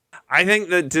I think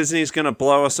that Disney's going to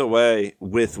blow us away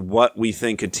with what we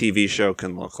think a TV show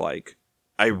can look like.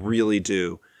 I really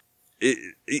do.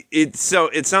 It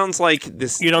sounds like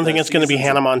this. You don't think it's going to be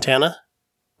Hannah Montana,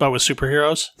 but with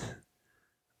superheroes?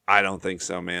 I don't think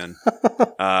so, man.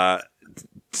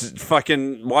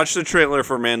 Fucking watch the trailer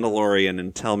for Mandalorian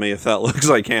and tell me if that looks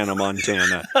like Hannah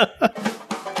Montana.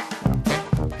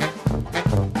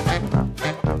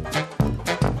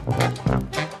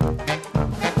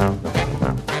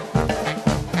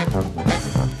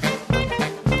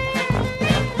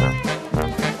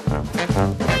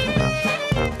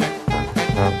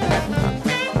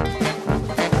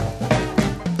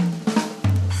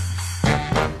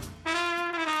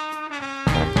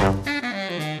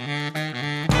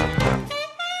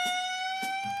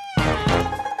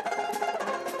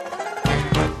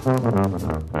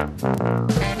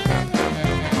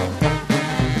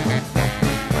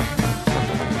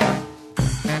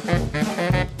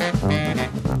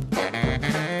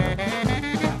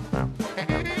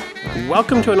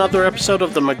 Welcome to another episode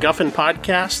of the MacGuffin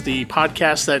Podcast, the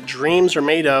podcast that dreams are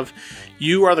made of.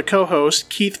 You are the co-host,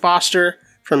 Keith Foster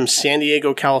from San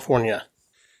Diego, California.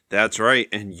 That's right,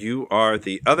 and you are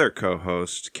the other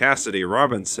co-host, Cassidy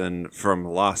Robinson from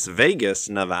Las Vegas,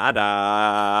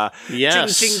 Nevada.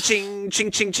 Yes. Ching, ching,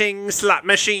 ching, ching, ching, slot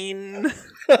machine.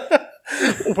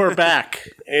 We're back.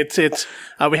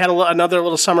 We had another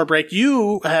little summer break.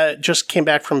 You just came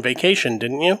back from vacation,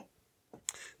 didn't you?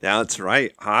 That's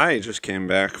right. I just came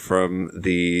back from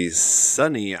the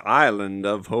sunny island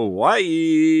of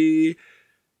Hawaii.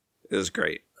 It was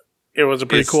great. It was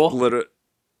pretty cool.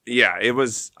 Yeah, it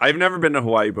was. I've never been to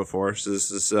Hawaii before, so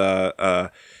this is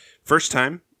first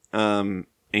time.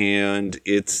 And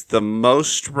it's the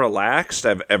most relaxed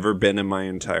I've ever been in my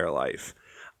entire life.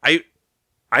 I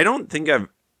don't think I've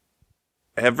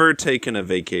ever taken a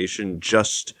vacation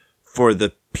just for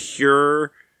the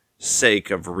pure sake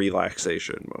of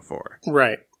relaxation before.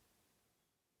 Right.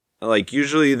 Like,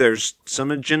 usually there's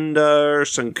some agenda or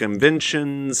some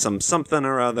convention, something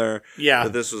or other. Yeah.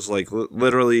 But this was like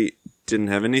literally didn't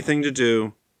have anything to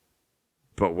do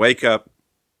but wake up,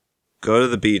 go to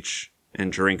the beach,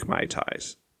 and drink Mai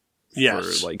Tais.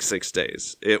 Yes. For like 6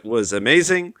 days. It was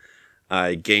amazing.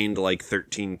 I gained like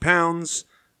 13 pounds.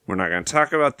 We're not going to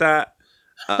talk about that.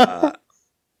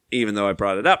 Even though I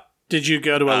brought it up. Did you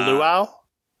go to a luau?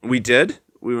 We did.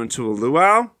 We went to a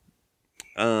luau.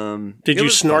 Did you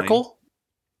snorkel?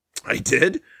 Fine. I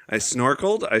did. I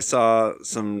snorkeled. I saw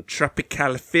some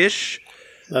tropical fish.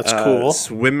 That's cool.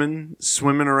 Swimming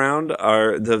around.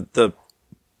 The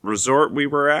resort we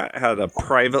were at had a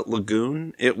private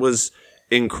lagoon. It was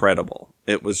incredible.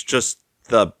 It was just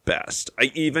the best.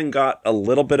 I even got a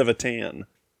little bit of a tan.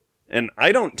 And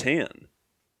I don't tan.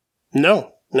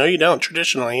 No, you don't.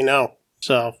 Traditionally, no.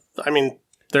 So, I mean,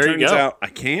 there you go. Turns out I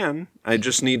can. I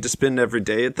just need to spend every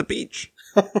day at the beach.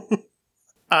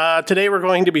 Today we're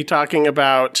going to be talking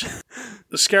about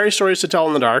scary stories to tell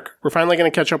in the dark. We're finally going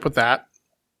to catch up with that.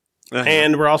 Uh-huh.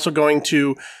 And we're also going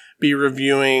to be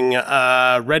reviewing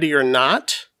Ready or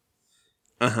Not.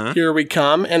 Uh-huh. Here we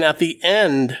come. And at the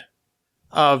end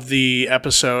of the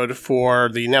episode for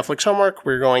the Netflix homework,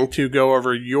 we're going to go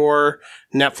over your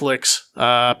Netflix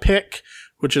pick,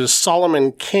 which is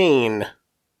Solomon Kane.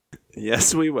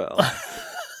 Yes, we will.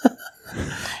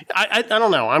 I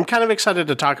don't know. I'm kind of excited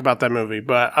to talk about that movie,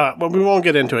 but we won't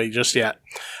get into it just yet.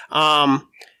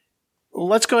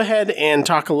 Let's go ahead and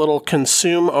talk a little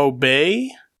Consume,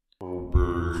 Obey.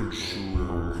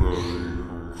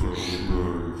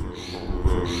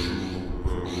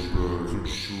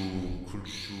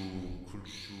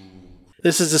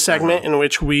 This is a segment in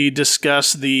which we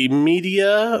discuss the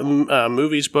media,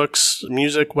 movies, books,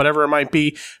 music, whatever it might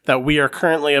be, that we are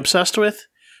currently obsessed with.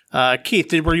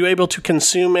 Keith, were you able to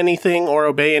consume anything or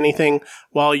obey anything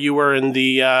while you were in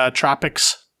the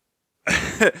tropics?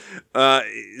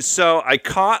 So I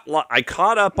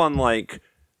caught up on like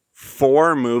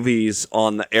 4 movies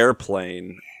on the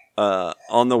airplane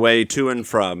on the way to and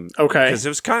from. Okay. Because it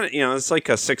was kind of, it's like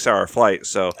a 6-hour flight.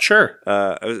 So sure.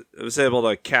 I was able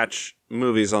to catch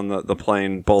movies on the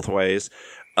plane both ways.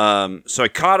 So I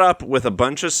caught up with a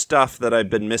bunch of stuff that I've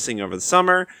been missing over the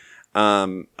summer.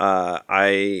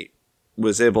 I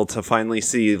was able to finally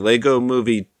see Lego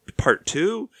Movie Part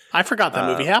 2. I forgot that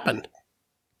movie happened.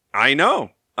 I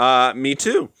know. Me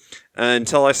too.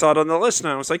 Until I saw it on the list and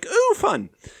I was like, ooh, fun.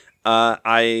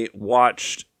 I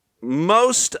watched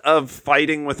most of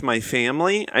Fighting with My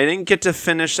Family. I didn't get to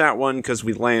finish that one because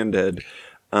we landed.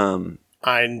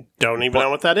 I don't even know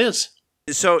what that is.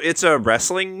 So it's a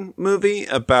wrestling movie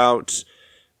about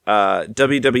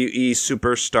WWE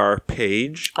superstar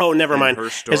Paige. Oh, never mind. Her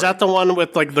story. Is that the one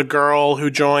with like the girl who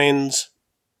joins?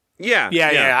 Yeah.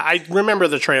 I remember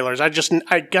the trailers. I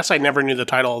guess I never knew the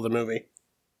title of the movie.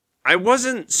 I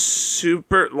wasn't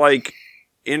super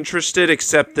interested,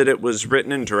 except that it was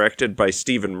written and directed by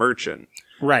Stephen Merchant.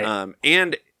 Right.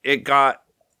 And it got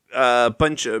a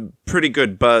bunch of pretty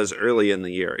good buzz early in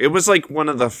the year. It was like one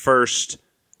of the first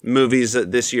movies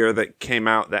this year that came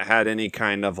out that had any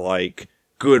kind of like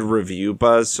good review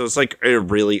buzz. So it's like a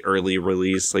really early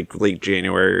release, like late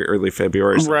January, early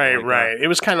February. Right. It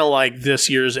was kind of like this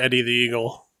year's Eddie the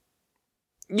Eagle.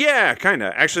 Yeah, kind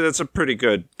of. Actually, that's a pretty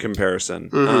good comparison.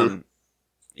 Mm-hmm.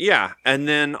 Yeah, and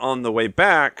then on the way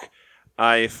back,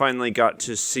 I finally got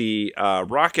to see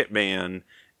Rocket Man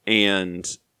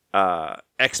and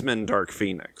X-Men Dark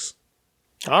Phoenix.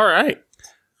 All right.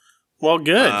 Well,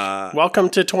 good. Welcome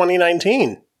to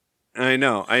 2019. I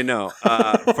know.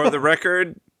 For the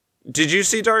record, did you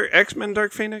see X-Men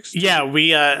Dark Phoenix? Yeah,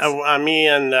 we, me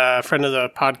and a friend of the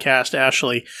podcast,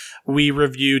 Ashley, we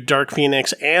reviewed Dark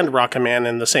Phoenix and Rocket Man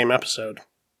in the same episode.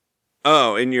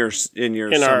 Oh, in your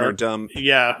summer dump.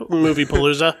 Yeah, Movie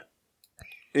Palooza.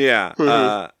 Yeah.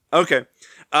 Mm-hmm. Okay.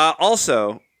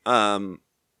 Also,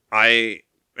 I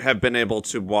have been able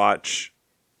to watch,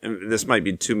 this might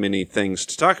be too many things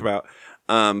to talk about,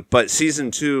 but season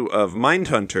 2 of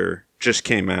Mindhunter just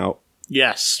came out.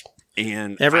 Yes.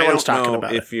 And everyone's talking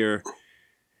about it.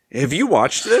 Have you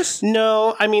watched this?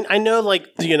 No, I mean, I know,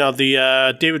 like,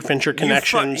 the David Fincher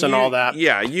connections and all that.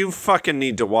 Yeah, you fucking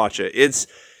need to watch it.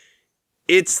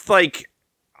 It's like,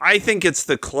 I think it's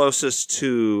the closest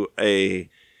to a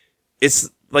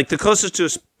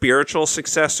spiritual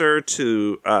successor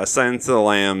to Silence of the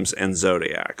Lambs and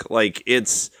Zodiac. Like,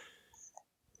 it's...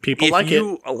 People like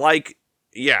it.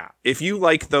 If you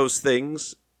like those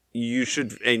things, you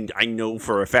should, and I know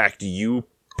for a fact you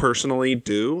personally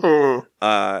do,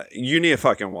 you need to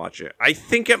fucking watch it. I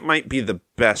think it might be the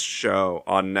best show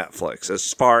on Netflix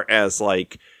as far as,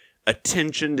 like,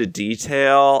 attention to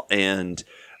detail and,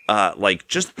 like,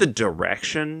 just the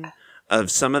direction of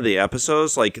some of the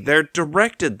episodes. Like, they're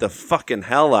directed the fucking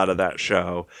hell out of that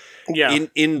show. Yeah.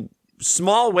 In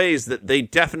small ways that they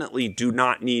definitely do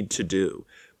not need to do.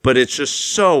 But it's just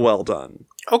so well done.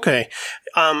 Okay.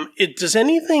 Does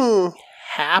anything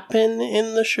happen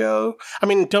in the show? I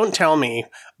mean, don't tell me,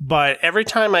 but every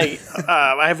time I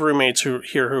have roommates who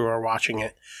are watching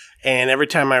it, and every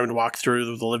time I would walk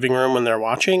through the living room when they're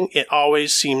watching, it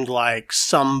always seemed like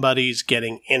somebody's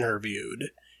getting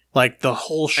interviewed. Like, the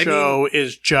whole show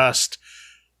is just,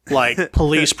 like,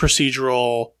 police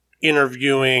procedural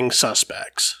interviewing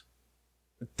suspects.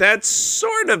 That's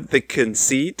sort of the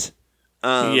conceit.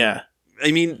 Yeah.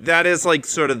 I mean, that is, like,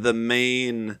 sort of the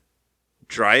main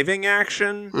driving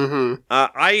action. Mm-hmm.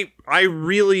 I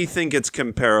really think it's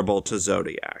comparable to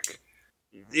Zodiac.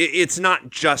 It's not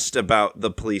just about the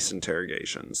police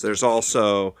interrogations. There's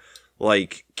also,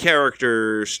 like,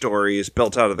 character stories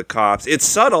built out of the cops. It's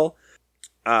subtle.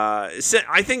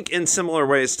 I think in similar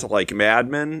ways to, like, Mad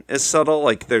Men is subtle.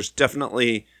 Like, there's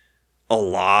definitely a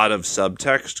lot of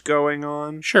subtext going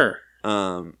on. Sure.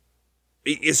 So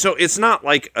it's not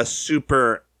like a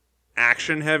super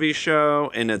action heavy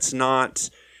show, and it's not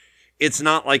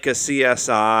like a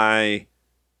CSI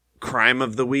crime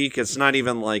of the week. It's not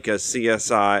even like a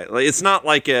CSI. It's not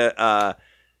like a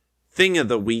thing of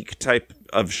the week type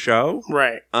of show.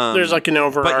 Right. There's like an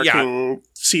overarching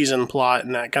season plot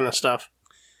and that kind of stuff.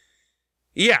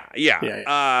 Yeah.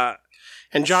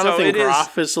 And Jonathan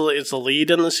Groff is the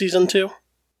lead in the season 2?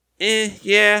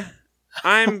 Yeah.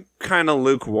 I'm kind of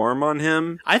lukewarm on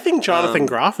him. I think Jonathan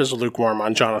Groff is lukewarm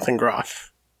on Jonathan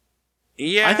Groff.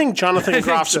 Yeah. I think Jonathan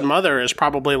Groff's mother is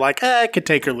probably like, I could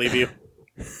take or leave you.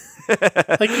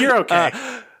 Like, you're okay.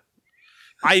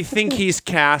 I think he's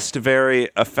cast very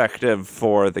effective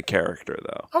for the character,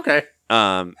 though. Okay.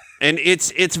 And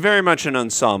it's very much an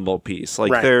ensemble piece.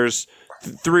 Like, right. There's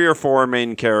 3 or 4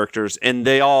 main characters, and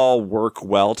they all work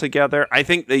well together. I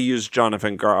think they use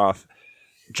Jonathan Groff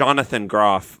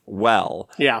well.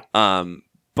 Yeah.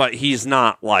 But he's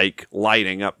not, like,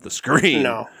 lighting up the screen.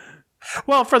 No.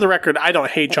 Well, for the record, I don't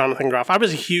hate Jonathan Groff. I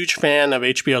was a huge fan of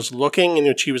HBO's Looking, in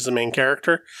which he was the main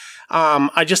character.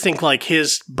 I just think, like,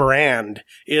 his brand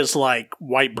is like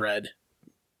white bread.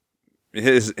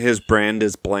 His brand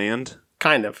is bland?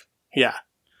 Kind of. Yeah.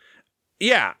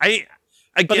 Yeah.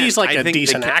 But he's like a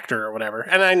decent actor or whatever.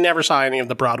 And I never saw any of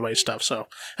the Broadway stuff,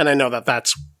 and I know that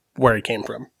that's where he came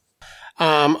from.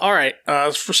 All right.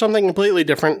 For something completely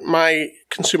different, my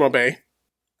Consumo Bay.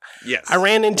 Yes. I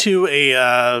ran into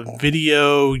a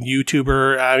video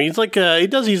YouTuber. He's like he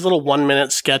does these little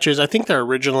 1-minute sketches. I think they're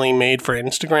originally made for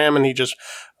Instagram, and he just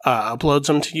uploads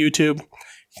them to YouTube.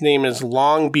 His name is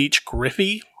Long Beach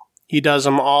Griffey. He does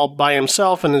them all by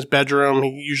himself in his bedroom. He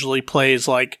usually plays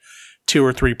like 2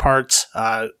 or 3 parts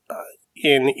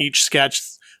in each sketch.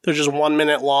 They're just 1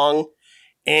 minute long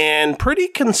and pretty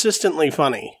consistently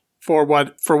funny for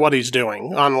what he's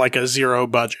doing on like a 0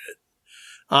 budget.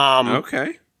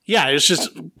 Okay. Yeah, it's just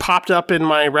popped up in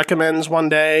my recommends one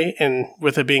day, and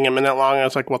with it being a minute long, I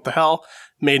was like, what the hell?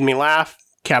 Made me laugh,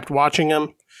 kept watching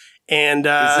him. And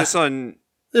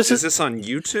is this on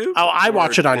YouTube? Oh, I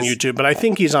watch it on YouTube, but I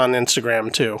think he's on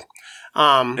Instagram too.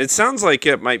 It sounds like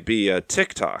it might be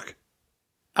TikTok.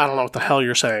 I don't know what the hell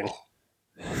you're saying.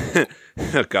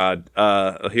 Oh, God.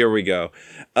 Here we go.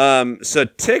 So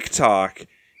TikTok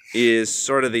is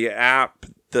sort of the app,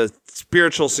 the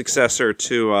spiritual successor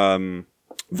to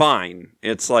Vine.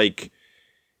 It's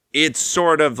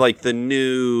sort of like the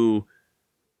new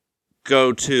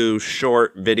go-to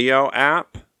short video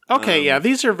app. Okay, yeah,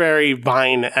 these are very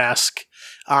Vine-esque.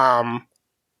 I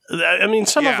mean,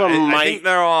 some of them might... I think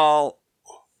they're all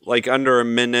like under a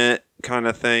minute kind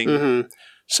of thing. Mm-hmm.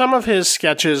 Some of his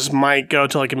sketches might go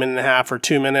to like a minute and a half or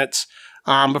 2 minutes.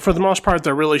 But for the most part,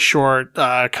 they're really short,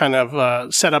 kind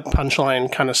of setup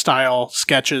punchline kind of style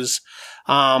sketches.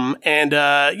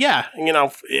 Yeah,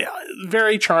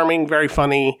 very charming, very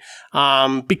funny.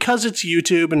 Because it's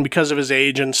YouTube and because of his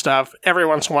age and stuff, every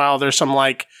once in a while there's some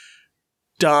like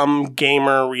dumb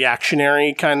gamer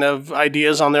reactionary kind of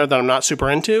ideas on there that I'm not super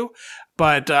into.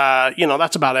 But,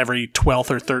 that's about every 12th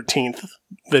or 13th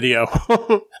video.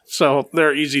 So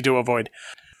they're easy to avoid.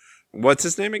 What's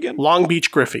his name again? Long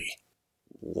Beach Griffey.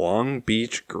 Long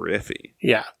Beach Griffey.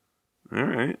 Yeah. All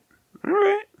right.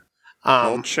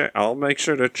 I'll make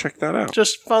sure to check that out.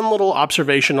 Just fun little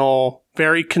observational,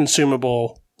 very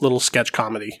consumable little sketch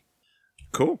comedy.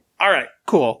 Cool. All right,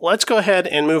 cool. Let's go ahead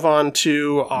and move on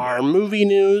to our movie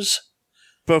news.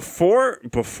 Before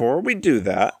we do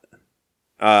that,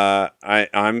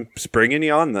 I'm springing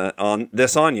you on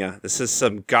you. This is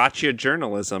some gotcha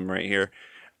journalism right here.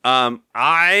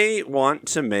 I want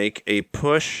to make a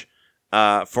push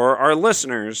for our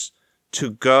listeners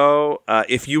to go.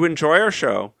 If you enjoy our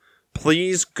show,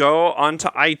 please go onto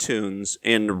iTunes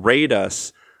and rate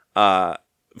us 5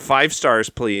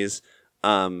 stars, please.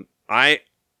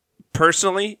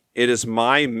 Personally, it is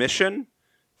my mission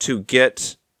to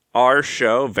get our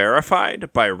show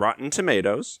verified by Rotten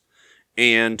Tomatoes.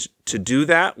 And to do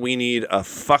that, we need a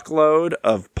fuckload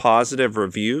of positive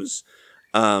reviews.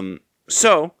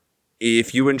 So,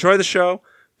 if you enjoy the show,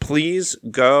 please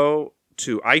go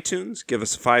to iTunes, give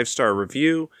us a 5-star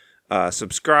review,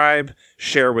 subscribe,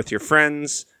 share with your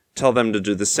friends, tell them to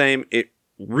do the same. It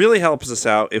really helps us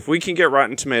out. If we can get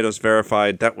Rotten Tomatoes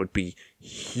verified, that would be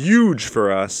huge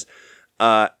for us.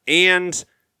 And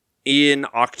in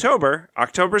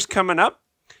October's coming up,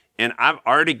 and I've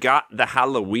already got the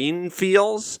Halloween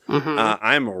feels. Mm-hmm.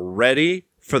 I'm ready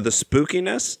for the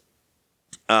spookiness.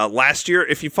 Last year,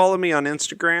 if you follow me on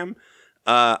Instagram,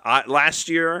 last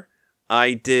year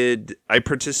I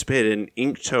participated in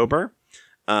Inktober.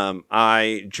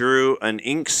 I drew an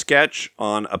ink sketch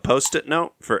on a Post-it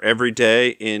note for every day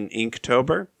in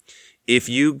Inktober. If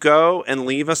you go and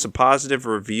leave us a positive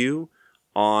review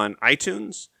on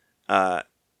iTunes,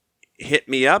 hit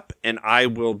me up and I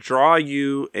will draw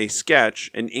you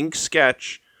an ink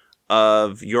sketch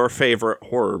of your favorite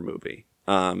horror movie.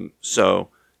 So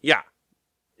yeah,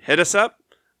 hit us up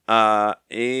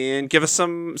and give us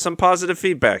some positive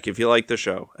feedback if you like the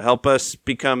show. Help us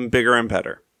become bigger and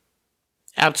better.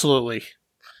 Absolutely.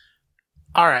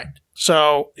 All right.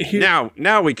 So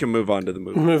now we can move on to the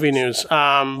movie news.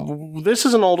 This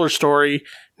is an older story.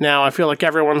 Now I feel like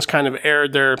everyone's kind of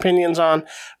aired their opinions on,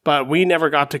 but we never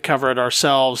got to cover it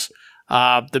ourselves.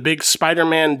 The big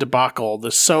Spider-Man debacle, the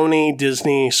Sony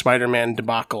Disney Spider-Man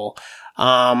debacle.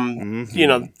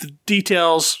 The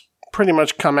details pretty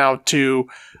much come out to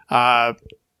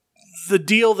the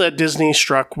deal that Disney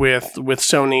struck with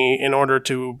Sony in order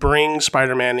to bring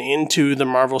Spider-Man into the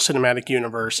Marvel Cinematic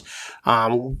Universe.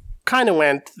 Kind of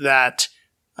went that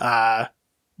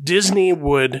Disney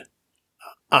would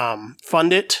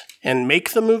fund it and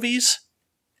make the movies,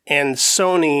 and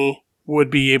Sony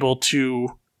would be able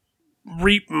to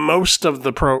reap most of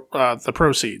the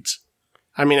proceeds.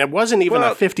 I mean, it wasn't even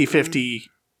a 50-50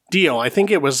 deal. I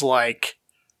think it was like,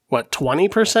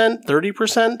 20%,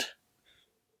 30%?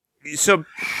 So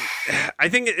I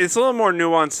think it's a little more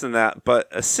nuanced than that, but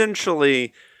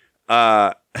essentially,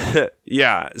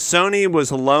 Sony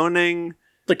was loaning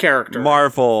the character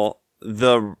Marvel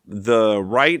the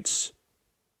rights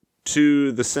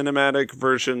to the cinematic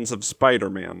versions of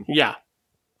Spider-Man. Yeah.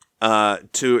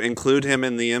 To include him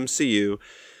in the MCU.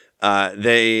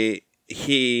 The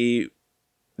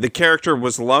character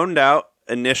was loaned out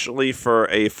initially for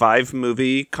a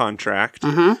 5-movie contract.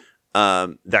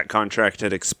 Mm-hmm. That contract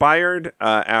had expired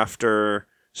after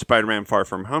Spider-Man Far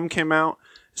From Home came out,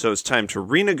 so it's time to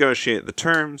renegotiate the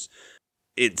terms.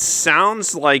 It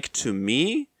sounds like to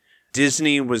me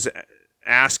Disney was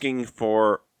asking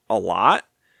for a lot,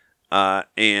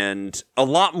 and a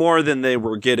lot more than they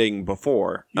were getting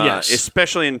before. Yes.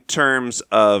 Especially in terms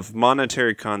of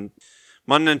monetary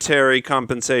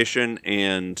compensation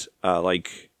and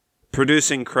like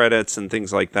producing credits and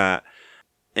things like that.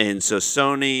 And so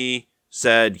Sony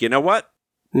said, you know what?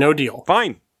 No deal.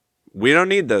 Fine. We don't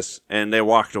need this. And they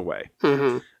walked away.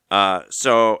 Mm-hmm.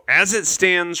 So as it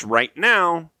stands right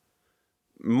now,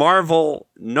 Marvel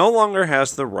no longer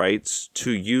has the rights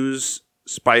to use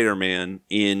Spider-Man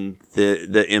in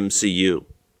the MCU.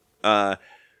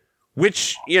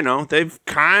 Which, you know, they've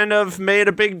kind of made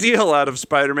a big deal out of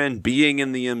Spider-Man being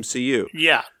in the MCU.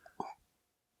 Yeah.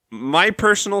 My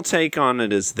personal take on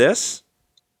it is this.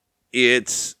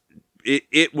 It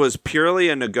was purely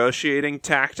a negotiating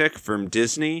tactic from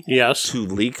Disney to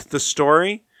leak the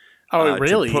story. Oh,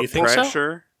 really? To put you think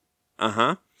pressure, so?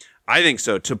 Uh-huh. I think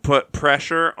so. To put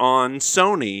pressure on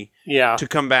Sony to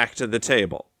come back to the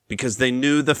table. Because they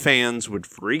knew the fans would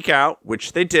freak out,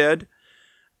 which they did.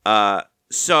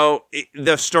 So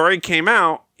the story came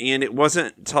out, and it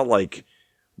wasn't until like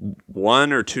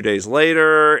 1 or 2 days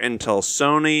later until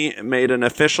Sony made an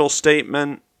official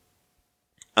statement.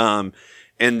 And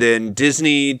then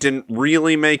Disney didn't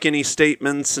really make any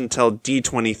statements until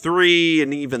D23,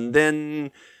 and even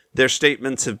then their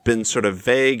statements have been sort of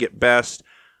vague at best.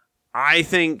 I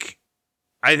think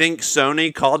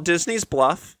Sony called Disney's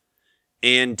bluff,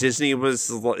 and Disney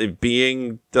was,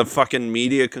 being the fucking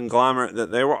media conglomerate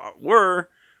that they were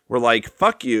like,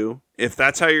 fuck you. If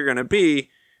that's how you're going to be,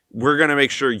 we're going to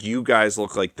make sure you guys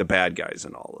look like the bad guys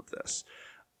in all of this.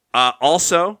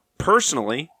 Also,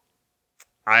 personally,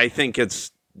 I think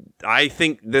this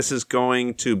is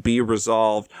going to be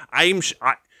resolved. I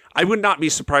would not be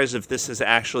surprised if this has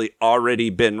actually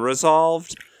already been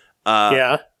resolved.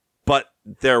 But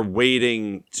they're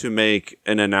waiting to make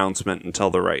an announcement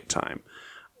until the right time.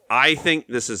 I think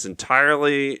this is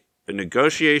entirely a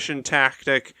negotiation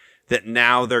tactic that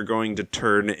now they're going to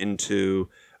turn into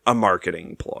a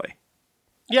marketing ploy.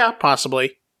 Yeah,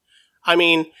 possibly. I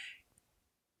mean,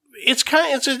 it's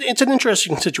an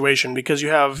interesting situation because you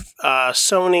have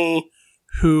Sony,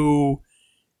 who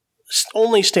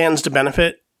only stands to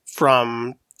benefit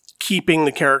from keeping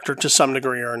the character to some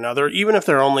degree or another, even if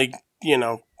they're only,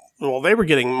 they were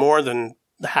getting more than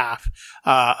half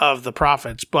of the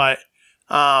profits, but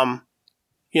so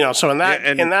in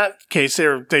that case,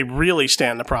 they really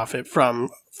stand to profit from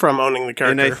owning the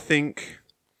character. And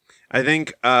I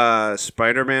think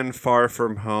Spider-Man Far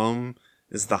From Home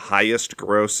is the highest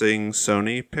grossing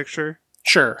Sony picture.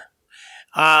 Sure.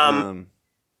 It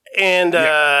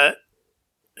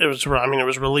was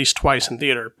released twice in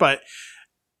theater, but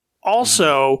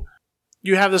also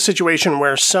you have the situation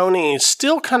where Sony is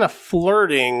still kind of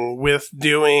flirting with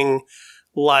doing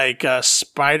like a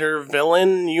spider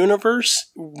villain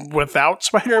universe without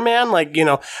Spider-Man.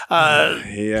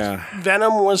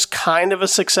 Venom was kind of a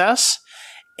success,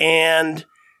 and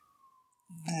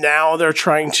now they're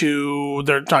talking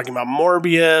about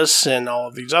Morbius and all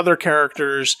of these other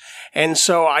characters. And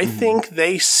so I think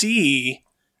they see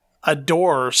a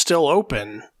door still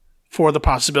open for the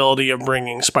possibility of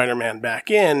bringing Spider-Man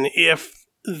back in if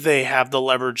they have the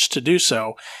leverage to do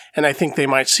so. And I think they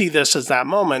might see this as that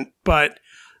moment, but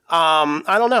I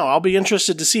don't know. I'll be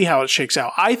interested to see how it shakes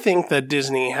out. I think that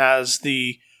Disney has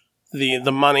the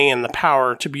money and the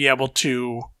power to be able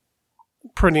to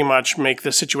pretty much make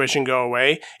the situation go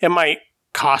away. It might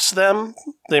cost them.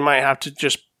 They might have to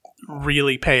just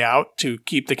really pay out to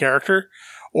keep the character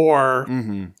or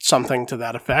something to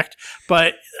that effect.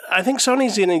 But I think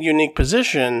Sony's in a unique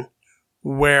position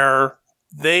where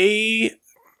they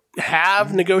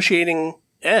have negotiating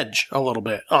edge a little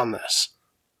bit on this.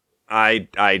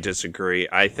 I disagree.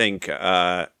 I think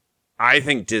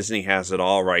Disney has it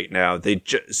all right now.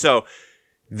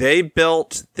 They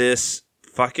built this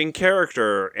fucking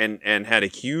character and had a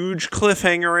huge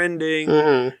cliffhanger ending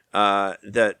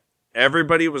that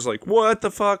everybody was like, what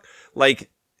the fuck?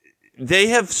 Like, they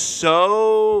have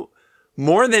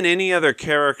more than any other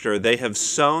character, they have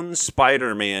sewn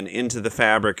Spider-Man into the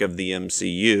fabric of the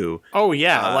MCU. Oh,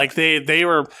 yeah. They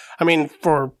were,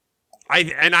 for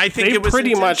I think They it was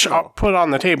pretty much intentional. put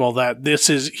on the table that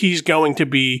he's going to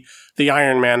be the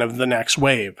Iron Man of the next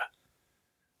wave.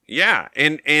 Yeah,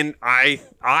 and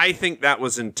I think that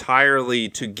was entirely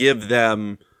to give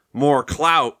them more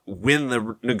clout when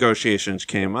the negotiations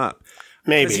came up.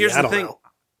 Maybe. Because here's I the don't thing. know.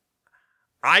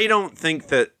 I don't think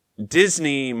that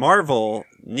Disney Marvel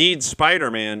needs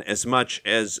Spider-Man as much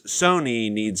as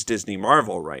Sony needs Disney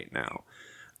Marvel right now.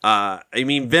 I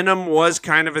mean, Venom was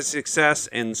kind of a success,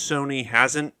 and Sony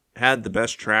hasn't had the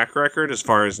best track record as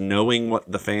far as knowing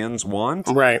what the fans want.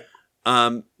 Right.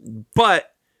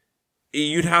 But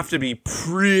you'd have to be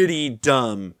pretty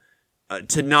dumb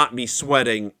to not be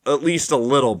sweating at least a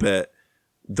little bit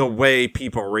the way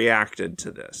people reacted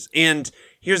to this. And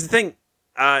here's the thing.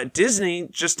 Disney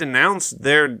just announced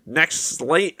their next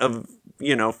slate of,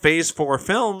 Phase 4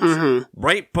 films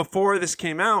right before this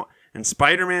came out, and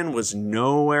Spider-Man was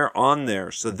nowhere on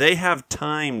there. So they have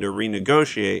time to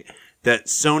renegotiate that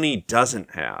Sony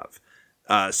doesn't have.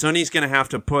 Sony's going to have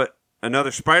to put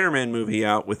another Spider-Man movie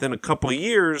out within a couple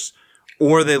years,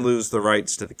 or they lose the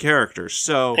rights to the characters.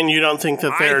 So, And you don't think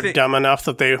that they're dumb enough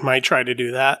that they might try to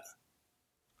do that?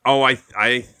 Oh,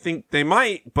 I think they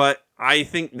might, but I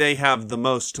think they have the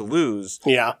most to lose.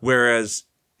 Yeah. Whereas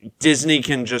Disney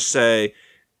can just say,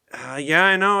 yeah,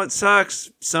 I know it sucks.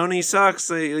 Sony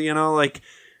sucks.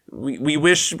 We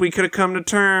wish we could have come to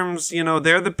terms.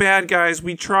 They're the bad guys.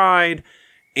 We tried.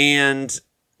 And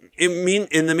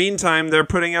in the meantime, they're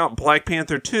putting out Black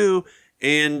Panther 2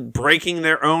 and breaking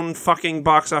their own fucking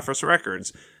box office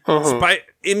records.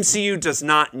 MCU does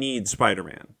not need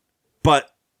Spider-Man.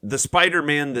 But the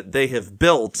Spider-Man that they have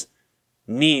built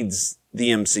needs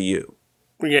the MCU.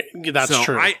 Yeah, that's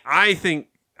true. I think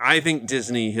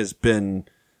Disney has been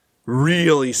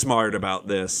really smart about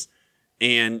this,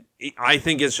 and I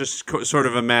think it's just sort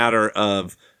of a matter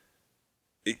of,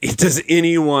 does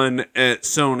anyone at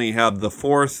Sony have the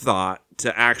forethought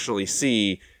to actually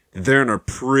see they're in a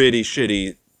pretty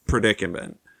shitty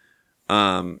predicament?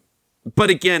 But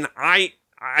again, I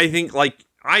think,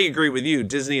 I agree with you.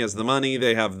 Disney has the money.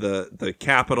 They have the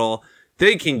capital.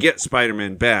 They can get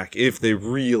Spider-Man back if they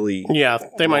really they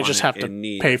might want just it have to and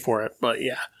need pay it. for it, but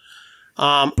yeah.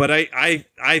 But I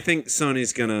think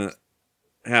Sony's gonna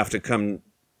have to come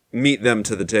meet them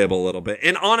to the table a little bit.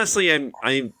 And honestly,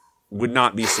 I would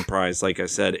not be surprised, like I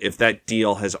said, if that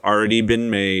deal has already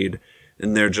been made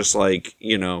and they're just like,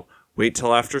 wait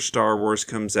till after Star Wars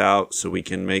comes out so we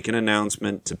can make an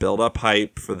announcement to build up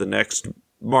hype for the next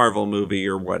Marvel movie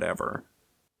or whatever.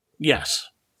 Yes.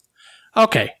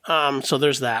 Okay, so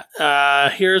there's that.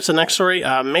 Here's the next story.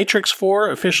 Matrix 4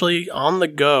 officially on the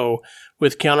go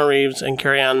with Keanu Reeves and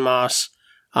Carrie-Anne Moss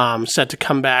set to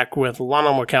come back with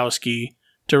Lana Wachowski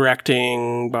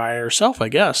directing by herself, I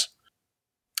guess.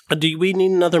 Do we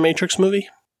need another Matrix movie?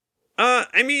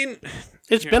 I mean...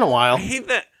 It's been a while. I hate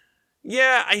that.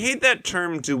 Yeah, I hate that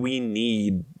term, do we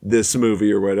need this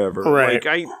movie or whatever. Right.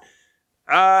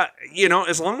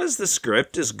 As long as the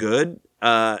script is good,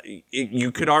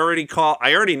 you could already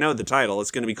I already know the title.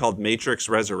 It's going to be called Matrix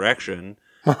Resurrection.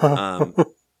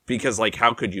 Because,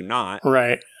 how could you not?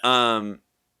 Right. I'm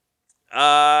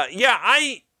kind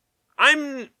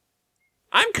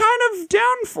of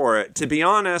down for it, to be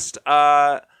honest.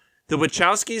 The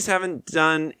Wachowskis haven't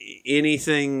done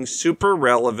anything super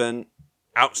relevant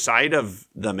outside of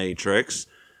The Matrix.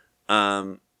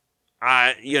 Keanu's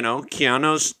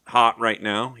hot right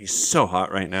now. He's so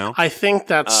hot right now. I think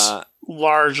that's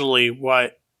largely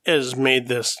what has made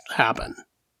this happen.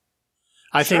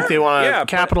 I think they want to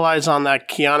capitalize on that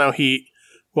Keanu heat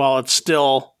while it's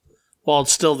still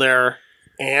there.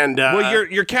 And well,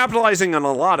 you're capitalizing on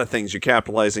a lot of things. You're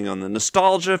capitalizing on the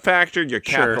nostalgia factor. You're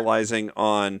capitalizing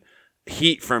on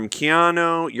heat from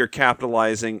Keanu. You're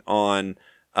capitalizing on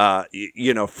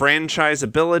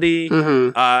franchisability.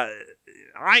 Mm-hmm.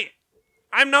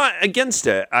 I'm not against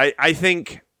it. I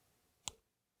think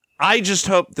I just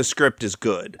hope the script is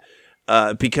good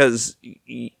because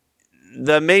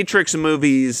the Matrix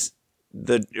movies,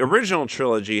 the original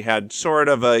trilogy, had sort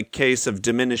of a case of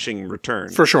diminishing return.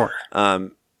 For sure.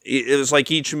 It was like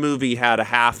each movie had a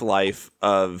half-life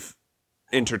of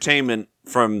entertainment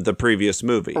from the previous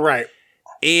movie. Right.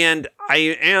 And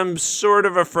I am sort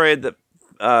of afraid that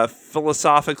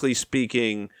philosophically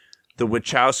speaking, the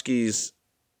Wachowskis,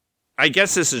 I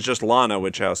guess this is just Lana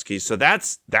Wachowski, so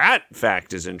that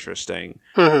fact is interesting.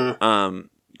 Mm-hmm.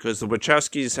 Because the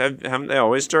Wachowskis haven't they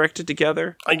always directed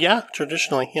together? Yeah,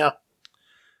 traditionally, yeah.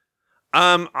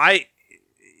 I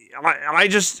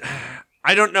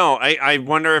don't know. I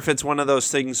wonder if it's one of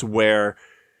those things where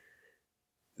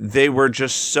they were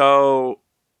just so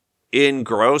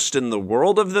engrossed in the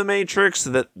world of the Matrix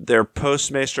that their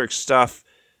post-Matrix stuff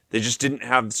they just didn't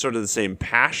have sort of the same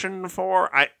passion for.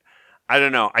 I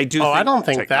don't know. I don't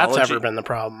think that's ever been the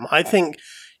problem. I think,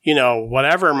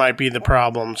 whatever might be the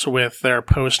problems with their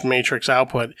post-Matrix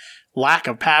output, lack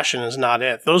of passion is not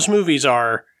it. Those movies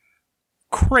are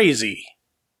crazy.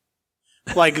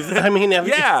 Like, I mean,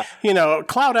 yeah.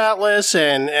 Cloud Atlas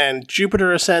and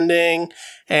Jupiter Ascending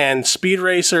and Speed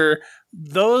Racer,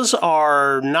 those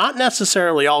are not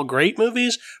necessarily all great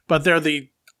movies, but they're the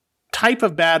type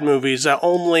of bad movies that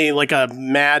only like a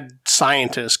mad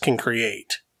scientist can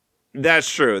create. That's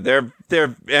true. They're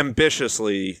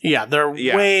ambitiously... Yeah, they're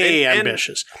way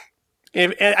ambitious.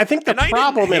 I think the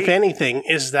problem, if anything,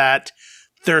 is that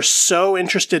they're so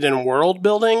interested in world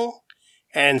building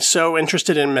and so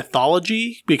interested in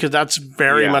mythology, because that's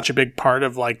very much a big part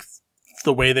of like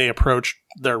the way they approach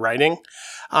their writing,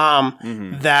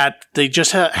 that they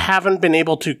just haven't been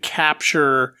able to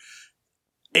capture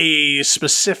a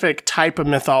specific type of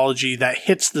mythology that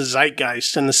hits the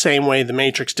zeitgeist in the same way The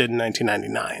Matrix did in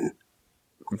 1999.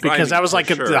 Because that was like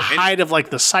the height of like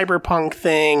the cyberpunk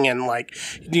thing and like,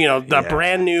 the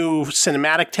brand new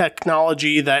cinematic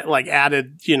technology that like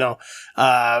added,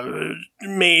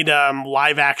 made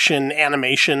live action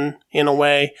animation in a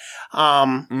way.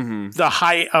 The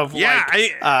height of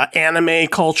anime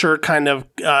culture kind of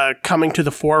coming to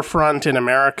the forefront in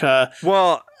America.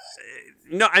 Well,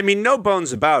 no, I mean, no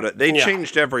bones about it. They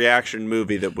changed every action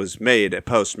movie that was made at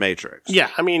post-Matrix. Yeah,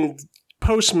 I mean,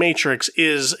 post-Matrix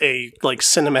is a, like,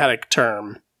 cinematic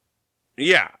term.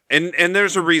 Yeah, and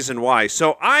there's a reason why.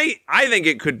 So I think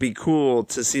it could be cool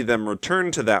to see them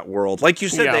return to that world. Like you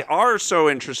said, they are so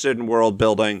interested in world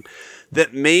building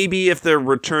that maybe if they're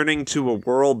returning to a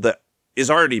world that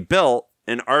is already built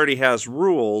and already has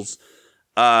rules,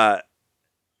 they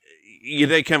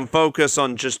can focus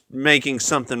on just making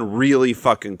something really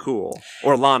fucking cool,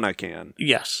 or Lana can.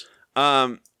 Yes.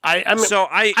 I'm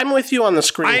with you on the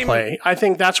screenplay. I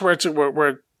think that's where it's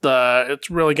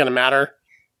really going to matter.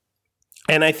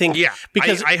 And I think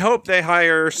because I hope they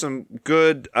hire some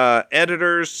good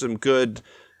editors, some good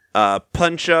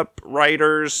punch-up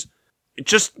writers.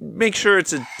 Just make sure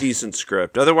it's a decent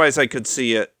script. Otherwise, I could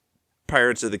see it.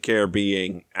 Pirates of the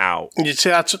Caribbean out. You see,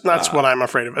 that's what I'm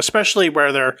afraid of, especially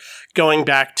where they're going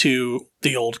back to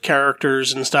the old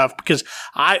characters and stuff. Because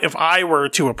if I were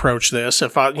to approach this,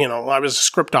 if I was a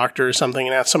script doctor or something,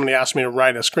 and somebody asked me to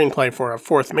write a screenplay for a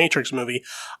fourth Matrix movie,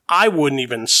 I wouldn't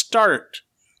even start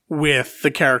with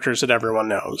the characters that everyone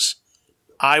knows.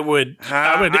 I would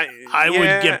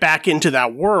get back into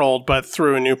that world, but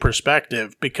through a new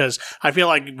perspective, because I feel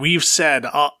like we've said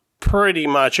pretty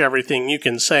much everything you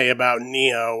can say about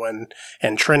Neo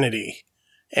and Trinity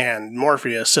and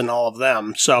Morpheus and all of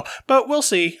them. So, but we'll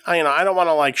see. I don't want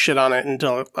to like shit on it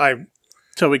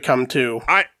until we come to.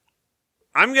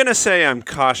 I'm gonna say I'm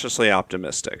cautiously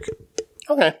optimistic.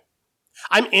 Okay,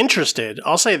 I'm interested.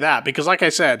 I'll say that because, like I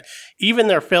said, even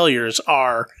their failures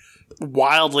are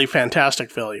wildly fantastic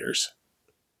failures.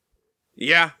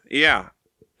 Yeah,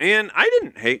 and I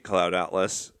didn't hate Cloud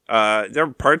Atlas. There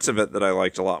were parts of it that I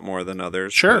liked a lot more than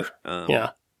others. Sure.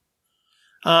 But,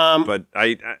 but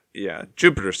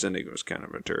Jupiter Ascending was kind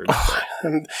of a turd.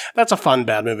 That's a fun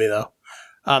bad movie, though.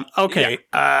 Okay.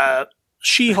 Yeah.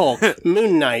 She-Hulk,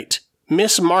 Moon Knight,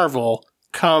 Miss Marvel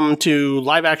come to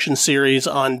live-action series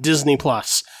on Disney+.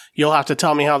 You'll have to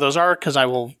tell me how those are, because I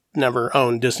will never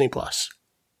own Disney+.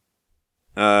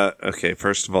 Okay,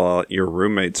 first of all, your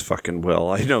roommate's fucking will.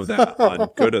 I know that on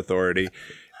good authority.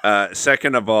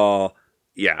 Second of all,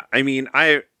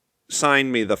 I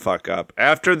sign me the fuck up.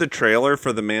 After the trailer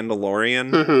for The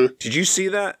Mandalorian, did you see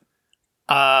that?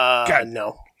 God,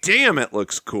 no. Damn, it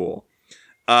looks cool.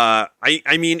 I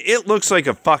mean, it looks like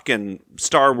a fucking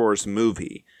Star Wars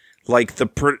movie. Like,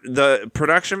 the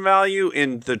production value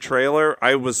in the trailer,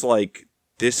 I was like,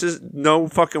 this is no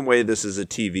fucking way this is a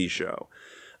TV show.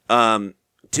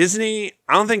 Disney,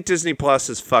 I don't think Disney Plus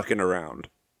is fucking around.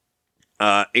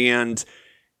 And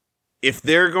if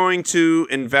they're going to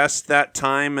invest that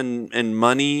time and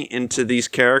money into these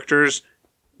characters,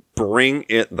 bring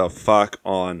it the fuck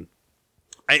on.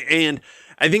 I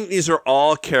think these are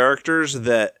all characters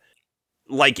that,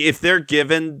 like, if they're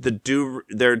given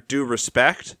their due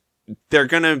respect, they're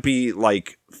gonna be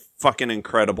like fucking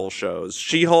incredible shows.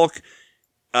 She-Hulk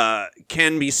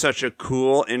can be such a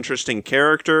cool, interesting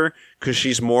character because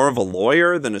she's more of a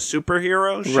lawyer than a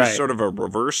superhero. She's sort of a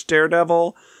reverse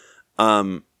Daredevil.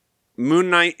 Moon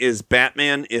Knight is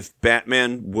Batman if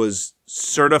Batman was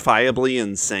certifiably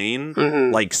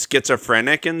insane, like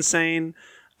schizophrenic insane.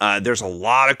 There's a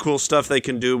lot of cool stuff they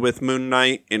can do with Moon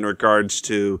Knight in regards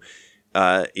to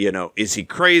Is he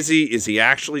crazy? Is he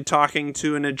actually talking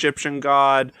to an Egyptian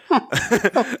god?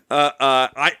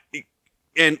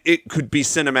 And it could be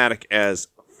cinematic as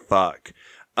fuck.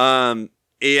 And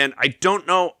I don't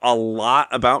know a lot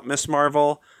about Miss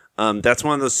Marvel. That's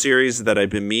one of those series that I've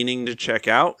been meaning to check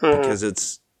out because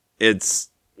it's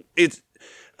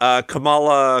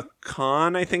Kamala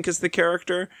Khan, I think, is the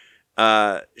character.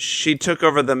 She took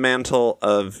over the mantle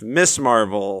of Miss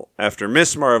Marvel after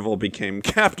Miss Marvel became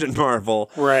Captain Marvel.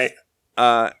 Right.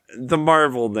 The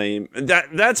Marvel name,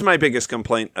 that's my biggest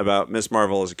complaint about Miss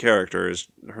Marvel as a character, is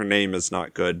her name is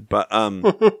not good. But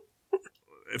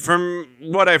from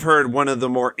what I've heard, one of the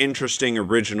more interesting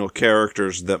original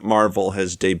characters that Marvel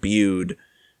has debuted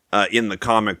in the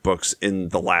comic books in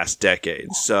the last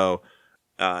decade. So,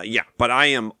 but I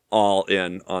am all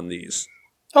in on these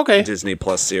Disney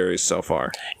Plus series so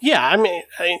far. Yeah, I mean,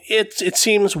 it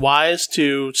seems wise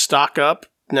to stock up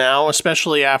now,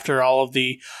 especially after all of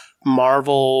the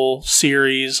Marvel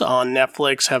series on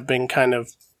Netflix have been kind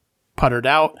of puttered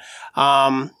out.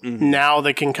 Now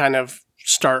they can kind of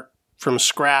start from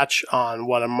scratch on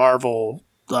what a Marvel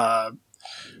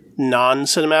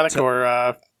non-cinematic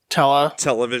or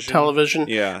television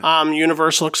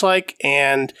universe looks like,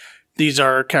 and these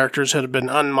are characters that have been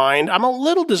unmined. I'm a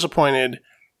little disappointed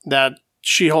that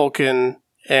She-Hulk and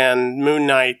Moon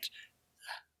Knight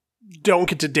don't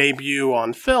get to debut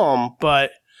on film,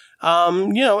 but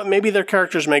maybe their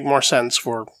characters make more sense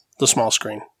for the small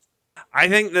screen. I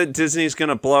think that Disney's going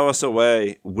to blow us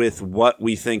away with what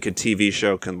we think a TV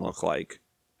show can look like.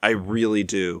 I really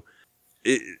do.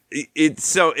 It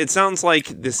sounds like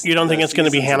this. You don't think it's going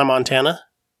to be Hannah Montana,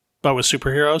 but with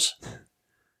superheroes?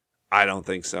 I don't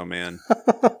think so, man.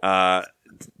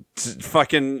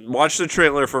 Fucking watch the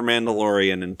trailer for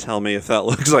Mandalorian and tell me if that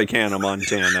looks like Hannah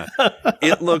Montana.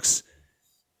 It looks...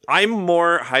 I'm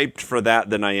more hyped for that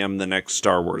than I am the next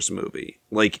Star Wars movie.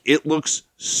 Like, it looks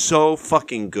so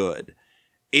fucking good.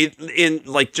 Just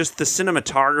the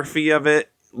cinematography of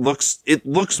it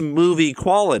looks movie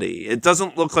quality. It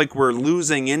doesn't look like we're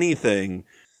losing anything.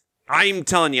 I'm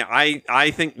telling you,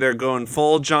 I think they're going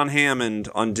full John Hammond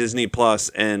on Disney Plus,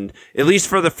 and at least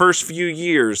for the first few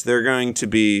years, they're going to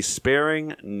be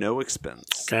sparing no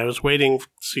expense. Okay, I was waiting to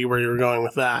see where you were going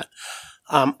with that.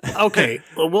 Okay,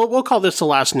 we'll call this the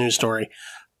last news story.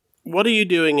 What are you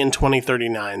doing in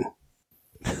 2039?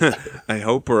 I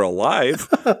hope we're alive.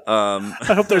 I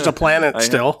hope there's a planet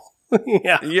still.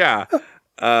 Yeah. Yeah.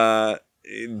 I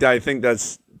think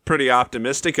that's pretty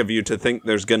optimistic of you to think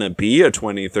there's going to be a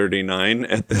 2039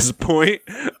 at this point.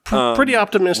 Pretty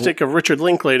optimistic of Richard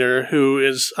Linklater, who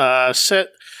is set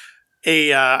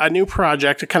a new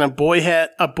project, a kind of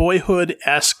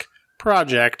boyhood-esque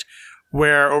project,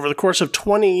 where over the course of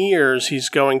 20 years, he's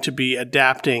going to be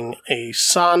adapting a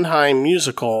Sondheim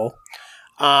musical.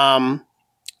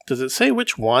 Does it say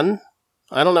which one?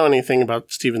 I don't know anything about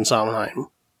Stephen Sondheim.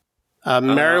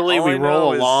 Merrily We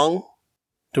Roll Along.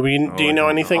 Do you know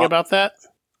anything about that?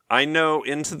 I know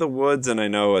Into the Woods and I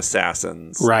know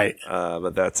Assassins. Right.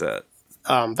 But that's it.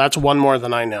 That's one more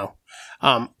than I know.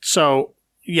 So,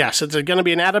 yes, it's going to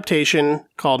be an adaptation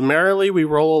called Merrily We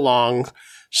Roll Along,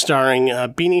 starring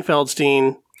Beanie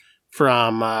Feldstein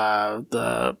from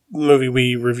the movie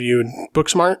we reviewed,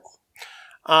 Booksmart.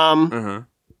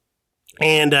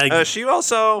 And she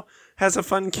also has a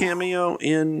fun cameo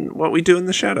in What We Do in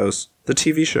the Shadows, the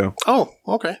TV show. Oh,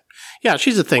 okay. Yeah,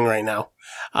 she's a thing right now.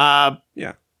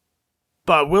 Yeah.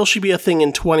 But will she be a thing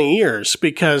in 20 years?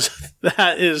 Because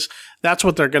that's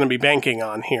what they're going to be banking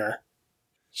on here.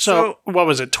 So what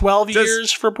was it, 12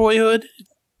 years for Boyhood?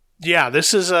 Yeah,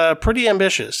 this is pretty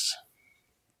ambitious.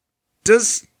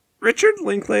 Does Richard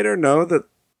Linklater know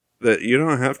that you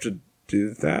don't have to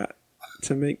do that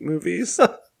to make movies?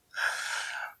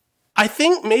 I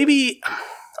think maybe,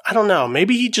 I don't know,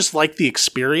 maybe he just liked the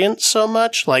experience so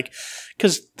much,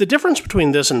 because the difference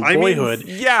between this and Boyhood...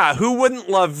 yeah, who wouldn't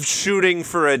love shooting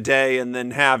for a day and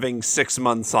then having 6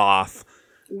 months off?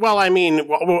 Well, I mean,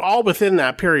 all within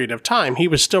that period of time, he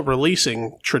was still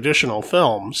releasing traditional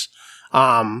films.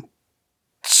 But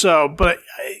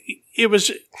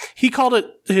he called it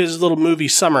his little movie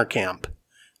summer camp.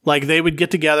 Like, they would get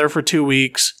together for 2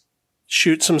 weeks,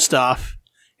 shoot some stuff,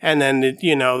 and then,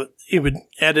 he would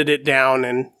edit it down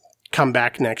and come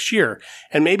back next year.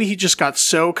 And maybe he just got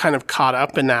so kind of caught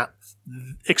up in that,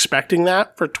 expecting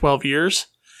that for 12 years,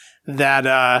 that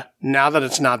now that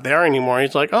it's not there anymore,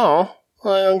 he's like, oh,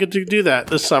 well, I don't get to do that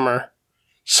this summer.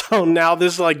 So now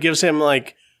this gives him a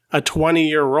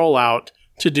 20-year rollout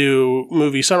to do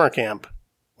movie summer camp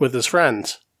with his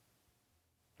friends.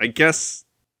 I guess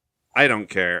I don't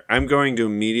care. I'm going to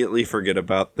immediately forget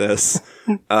about this.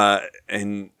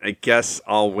 And I guess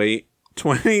I'll wait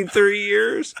 23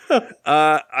 years.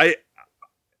 Why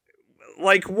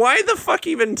the fuck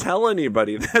even tell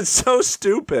anybody? That's so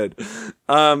stupid.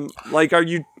 Are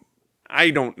you, I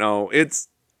don't know. It's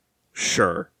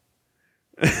sure.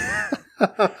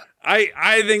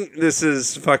 I think this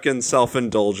is fucking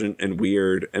self-indulgent and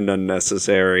weird and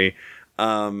unnecessary.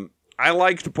 I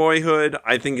liked Boyhood.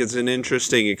 I think it's an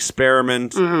interesting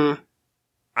experiment. Mm-hmm.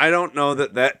 I don't know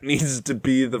that needs to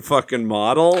be the fucking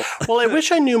model. Well, I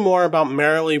wish I knew more about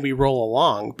Merrily We Roll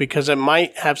Along, because it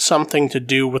might have something to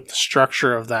do with the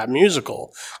structure of that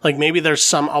musical. Like maybe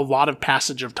there's a lot of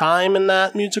passage of time in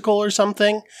that musical or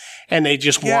something, and they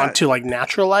just want to like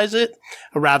naturalize it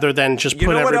rather than just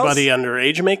put everybody under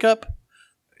age makeup.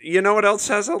 You know what else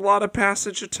has a lot of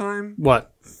passage of time?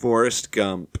 What? Forrest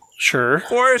Gump. Sure.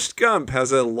 Forrest Gump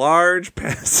has a large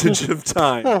passage of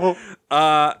time.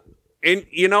 And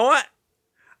you know what?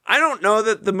 I don't know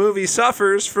that the movie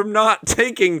suffers from not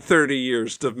taking 30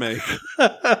 years to make.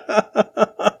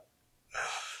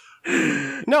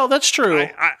 No, that's true.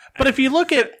 But if you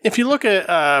look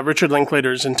at Richard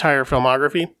Linklater's entire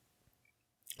filmography,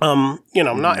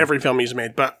 not every film he's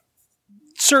made, but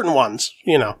certain ones,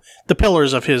 the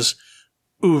pillars of his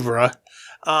oeuvre,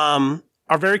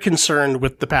 are very concerned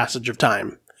with the passage of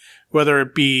time. Whether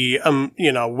it be,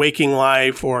 Waking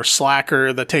Life or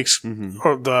Slacker that takes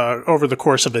over the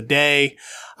course of a day,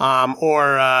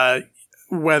 or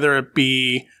whether it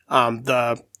be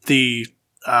the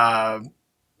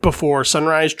Before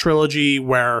Sunrise trilogy,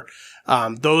 where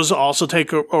those also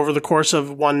take over the course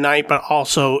of one night, but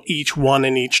also each one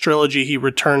in each trilogy he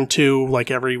returned to like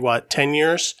every 10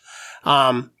 years.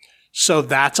 So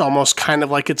that's almost kind of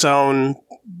like its own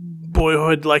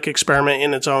Boyhood-like experiment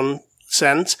in its own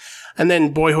sense. And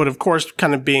then Boyhood, of course,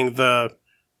 kind of being the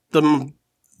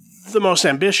most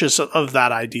ambitious of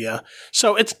that idea.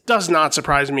 So it does not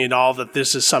surprise me at all that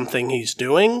this is something he's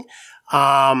doing.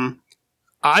 I'm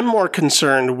more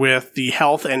concerned with the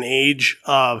health and age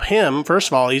of him. First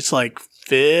of all, he's like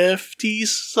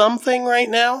 50-something right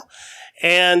now.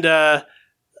 And,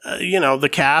 the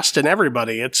cast and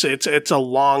everybody. It's a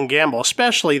long gamble,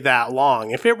 especially that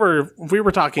long. If we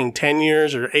were talking 10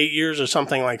 years or 8 years or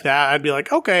something like that, I'd be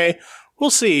like, okay, we'll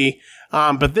see.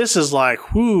 But this is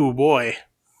like, whoo, boy.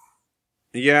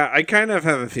 Yeah, I kind of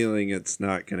have a feeling it's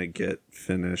not going to get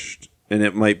finished, and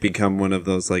it might become one of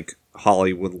those like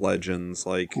Hollywood legends,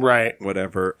 like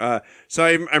whatever. So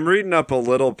I'm reading up a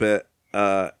little bit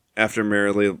after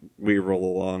Merrily We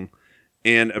Roll Along.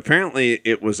 And apparently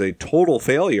it was a total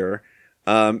failure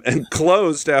and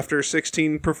closed after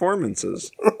 16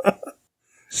 performances.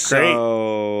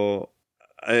 So,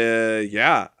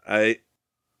 I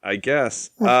guess.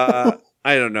 I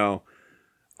don't know.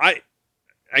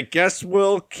 I guess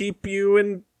we'll keep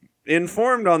you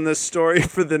informed on this story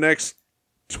for the next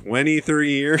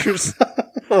 23 years.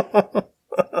 All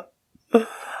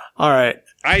right.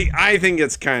 I think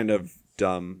it's kind of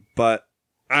dumb, but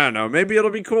I don't know. Maybe it'll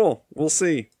be cool. We'll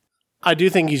see. I do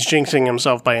think he's jinxing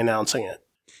himself by announcing it.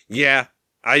 Yeah.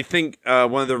 I think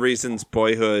one of the reasons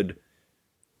Boyhood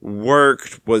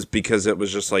worked was because it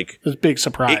was just like... It was a big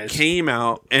surprise. It came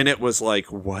out and it was like,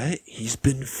 what? He's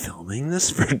been filming this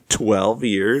for 12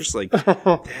 years? Like,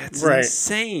 that's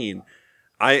insane.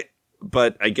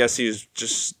 But I guess he was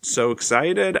just so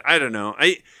excited. I don't know.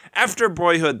 After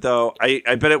Boyhood, though,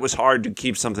 I bet it was hard to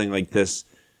keep something like this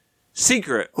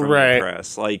secret from the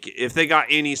press. Like, if they got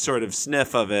any sort of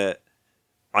sniff of it,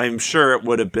 I'm sure it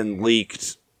would have been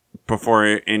leaked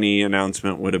before any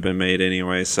announcement would have been made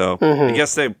anyway. So I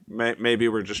guess they maybe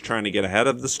were just trying to get ahead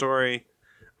of the story.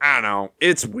 I don't know.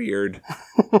 It's weird.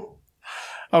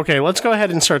 Okay, let's go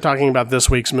ahead and start talking about this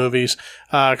week's movies,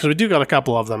 because we do got a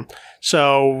couple of them.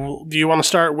 So, do you want to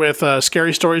start with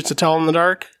Scary Stories to Tell in the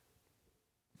Dark?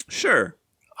 Sure.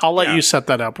 I'll let you set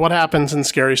that up. What happens in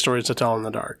Scary Stories to Tell in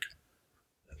the Dark?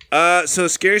 So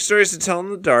Scary Stories to Tell in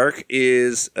the Dark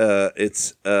is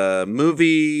it's a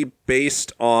movie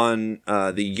based on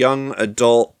the young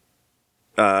adult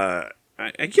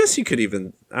I guess you could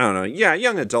even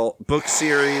young adult book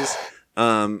series.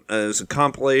 It was a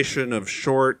compilation of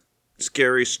short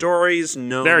scary stories,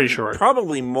 very short.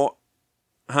 Probably more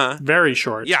very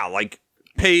short. Yeah, like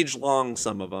page long,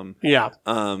 some of them. Yeah.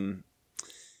 And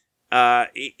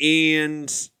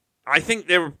I think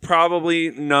they were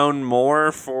probably known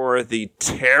more for the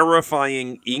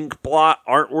terrifying ink blot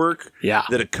artwork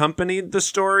that accompanied the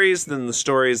stories than the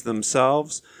stories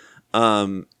themselves.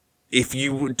 If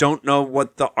you don't know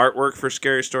what the artwork for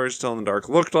Scary Stories to Tell in the Dark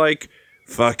looked like,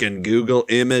 fucking Google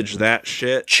image that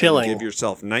shit. Chilling. And give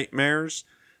yourself nightmares.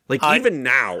 Like, even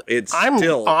now, I'm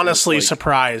still honestly like,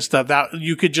 surprised that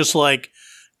you could just like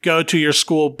go to your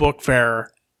school book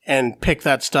fair and pick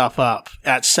that stuff up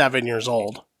at 7 years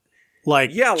old.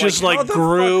 Like, yeah, just like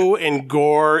grue and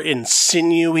gore and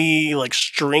sinewy, like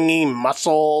stringy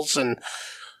muscles, and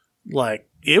like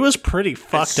it was pretty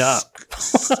fucked up.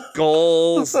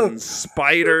 Skulls and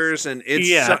spiders, and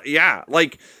it's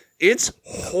like it's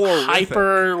horrific.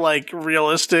 Hyper like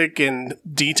realistic and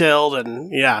detailed,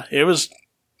 and it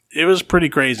was pretty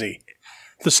crazy.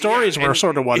 The stories were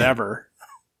sort of whatever.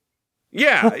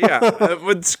 Yeah.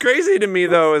 What's crazy to me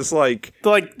though is like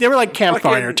they were like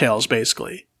campfire tales,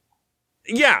 basically.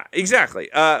 Yeah, exactly.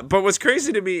 But what's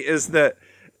crazy to me is that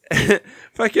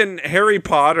fucking Harry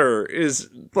Potter is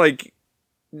like,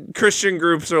 Christian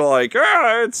groups are like,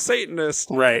 it's Satanist.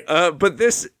 Right. But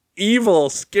this evil,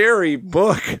 scary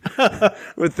book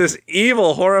with this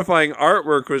evil, horrifying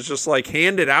artwork was just like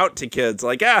handed out to kids.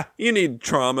 Like, you need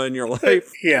trauma in your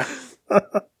life. Yeah.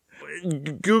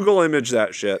 Google image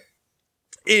that shit.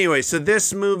 Anyway, so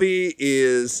this movie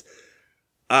is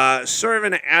sort of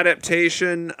an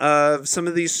adaptation of some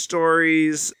of these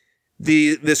stories.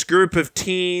 This group of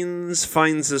teens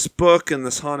finds this book in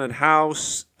this haunted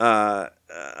house that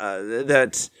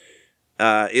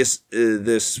is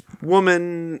this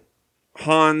woman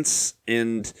haunts,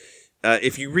 and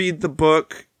if you read the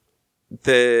book,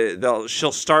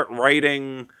 she'll start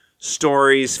writing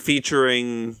stories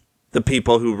featuring the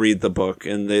people who read the book,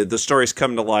 and the stories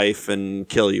come to life and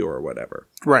kill you or whatever.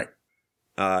 Right.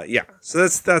 So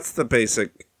that's the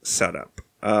basic setup.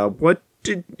 What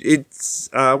did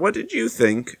you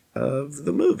think of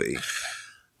the movie?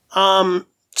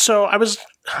 So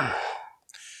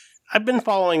I've been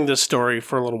following this story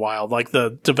for a little while, like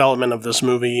the development of this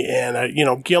movie,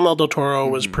 and Guillermo del Toro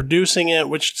was producing it,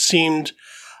 which seemed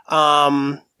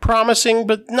promising,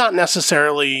 but not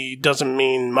necessarily doesn't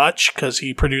mean much because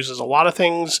he produces a lot of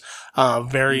things,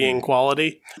 varying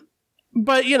quality.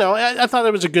 But, I thought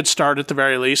it was a good start at the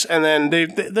very least. And then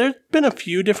there's been a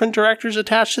few different directors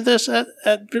attached to this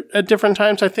at different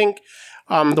times. I think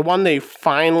the one they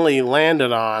finally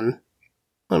landed on,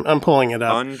 I'm pulling it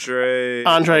up. Andre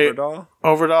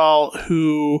Overdahl,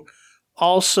 who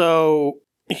also,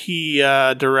 he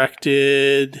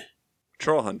directed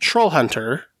Troll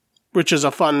Hunter, which is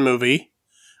a fun movie.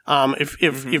 If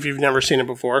you've never seen it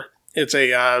before. It's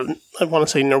I want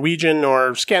to say Norwegian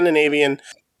or Scandinavian.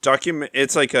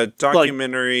 It's like a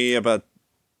documentary about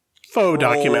faux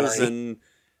documentary, and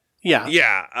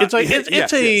it's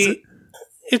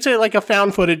like a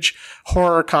found footage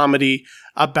horror comedy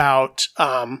about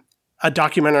a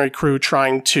documentary crew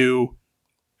trying to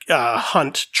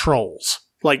hunt trolls,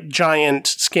 like giant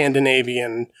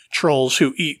Scandinavian trolls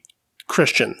who eat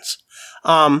Christians,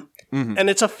 and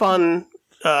it's a fun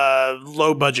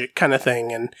low budget kind of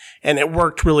thing, and it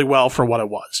worked really well for what it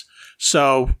was.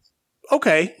 So.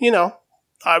 Okay,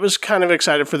 I was kind of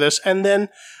excited for this. And then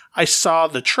I saw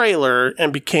the trailer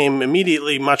and became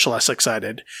immediately much less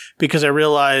excited because I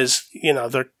realized,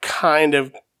 they're kind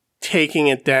of taking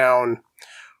it down.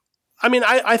 I mean,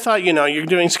 I thought, you're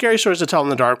doing Scary Stories to Tell in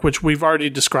the Dark, which we've already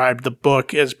described the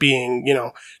book as being,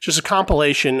 just a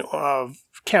compilation of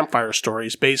campfire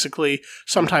stories, basically.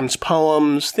 Sometimes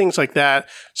poems, things like that.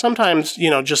 Sometimes,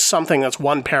 just something that's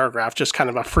one paragraph, just kind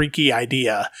of a freaky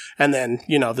idea. And then,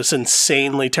 this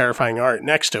insanely terrifying art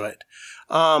next to it.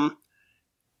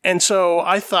 And so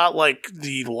I thought like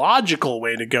the logical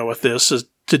way to go with this is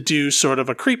to do sort of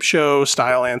a Creepshow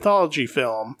style anthology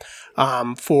film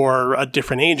for a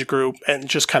different age group and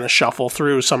just kind of shuffle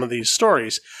through some of these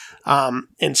stories.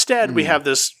 Instead, we have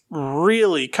this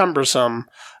really cumbersome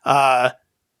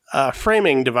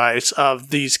framing device of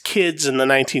these kids in the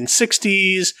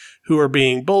 1960s who are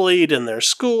being bullied in their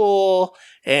school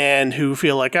and who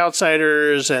feel like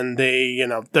outsiders, and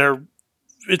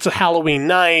it's a Halloween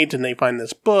night and they find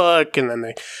this book, and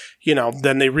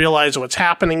then they realize what's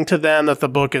happening to them, that the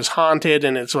book is haunted,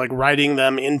 and it's like writing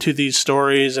them into these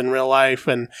stories in real life,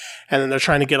 and then they're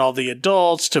trying to get all the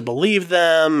adults to believe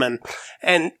them,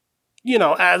 and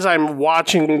as I'm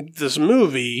watching this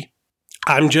movie,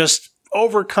 I'm just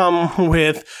overcome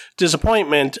with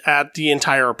disappointment at the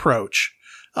entire approach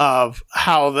of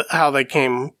how they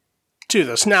came to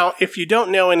this. Now, if you don't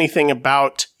know anything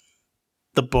about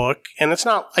the book, and it's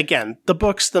not, again, the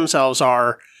books themselves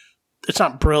it's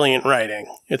not brilliant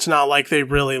writing. It's not like they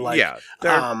really like... Yeah,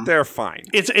 they're fine.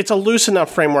 It's a loose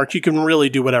enough framework. You can really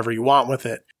do whatever you want with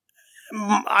it.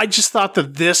 I just thought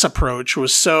that this approach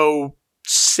was so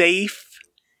safe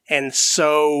and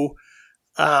so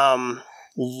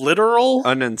literal.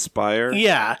 Uninspired.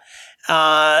 Yeah.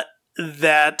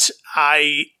 That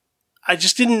I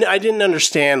didn't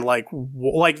understand, like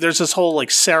there's this whole,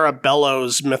 like, Sarah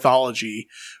Bellows mythology,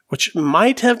 which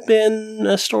might have been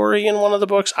a story in one of the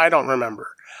books. I don't remember.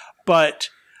 But,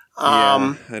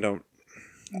 I don't.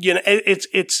 You know,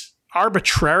 it's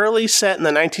arbitrarily set in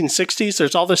the 1960s.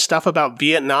 There's all this stuff about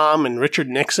Vietnam and Richard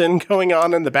Nixon going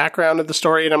on in the background of the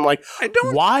story. And I'm like,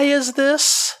 why is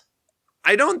this?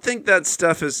 I don't think that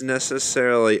stuff is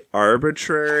necessarily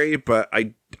arbitrary, but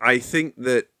I think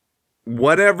that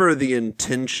whatever the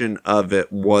intention of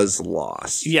it was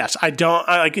lost. Yes, I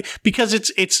like, because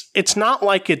it's not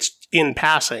like it's in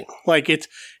passing. Like, it's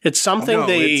something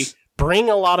they bring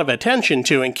a lot of attention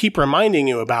to and keep reminding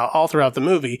you about all throughout the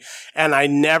movie, and I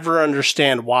never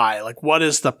understand why. Like, what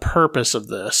is the purpose of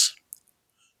this?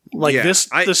 Like, this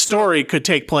story could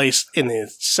take place in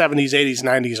the 70s, 80s,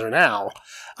 90s, or now,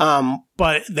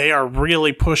 but they are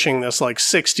really pushing this, like,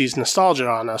 60s nostalgia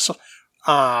on us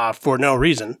for no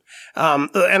reason. And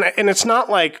it's not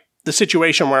like the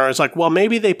situation where I was like, well,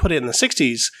 maybe they put it in the 60s,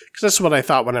 because that's what I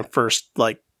thought when I first,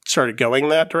 like, started going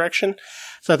that direction.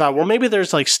 So I thought, well, maybe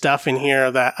there's, like, stuff in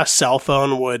here that a cell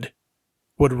phone would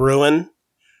ruin,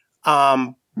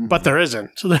 but there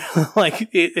isn't. So,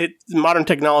 like, modern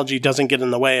technology doesn't get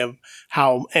in the way of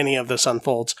how any of this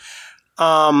unfolds.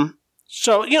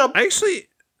 So, you know,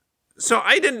 so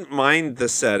I didn't mind the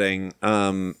setting,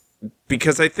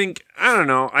 because I think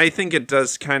it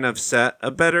does kind of set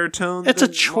a better tone. It's a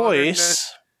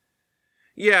choice.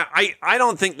 Yeah, I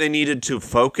don't think they needed to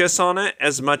focus on it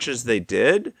as much as they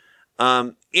did.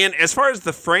 And as far as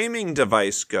the framing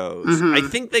device goes, I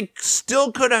think they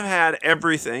still could have had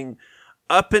everything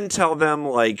up until them,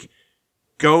 like,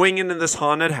 going into this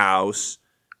haunted house,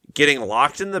 getting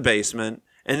locked in the basement,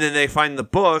 and then they find the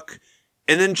book,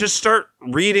 and then just start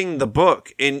reading the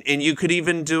book. And you could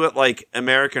even do it like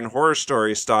American Horror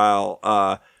Story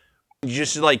style.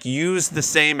 Just, like, use the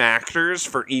same actors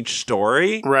for each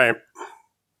story. Right.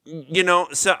 You know,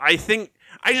 so I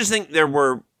just think there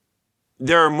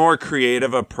are more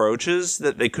creative approaches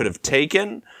that they could have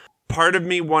taken. Part of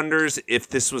me wonders if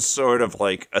this was sort of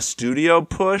like a studio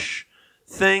push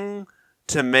thing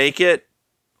to make it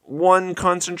one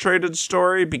concentrated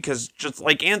story, because just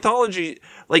like anthology,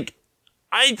 like,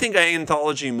 I think an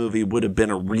anthology movie would have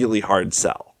been a really hard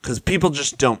sell, because people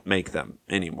just don't make them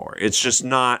anymore. It's just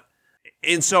not.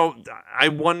 And so I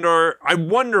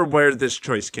wonder where this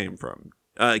choice came from.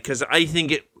 Because I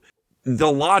think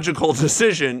the logical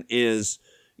decision is,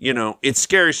 you know, it's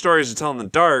scary stories to tell in the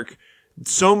dark.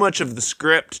 So much of the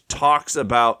script talks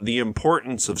about the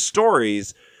importance of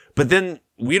stories, but then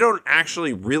we don't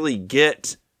actually really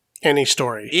get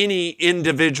any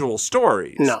individual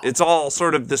stories. No. It's all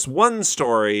sort of this one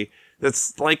story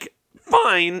that's, like,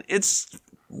 fine. It's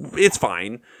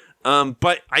fine.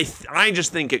 But I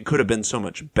just think it could have been so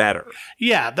much better.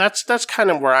 Yeah, that's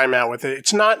kind of where I'm at with it.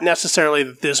 It's not necessarily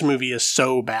that this movie is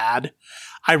so bad.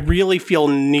 I really feel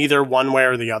neither one way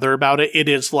or the other about it. It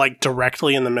is, like,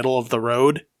 directly in the middle of the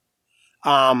road.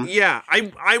 Yeah,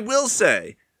 I will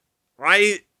say,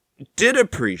 I did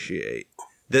appreciate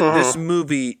that this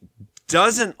movie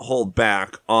doesn't hold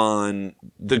back on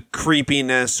the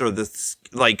creepiness or the,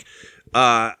 like,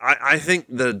 I think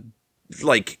the,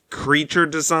 like, creature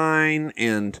design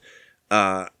and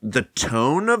the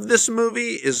tone of this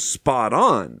movie is spot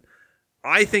on.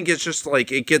 I think it's just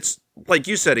like, it gets, like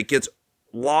you said, it gets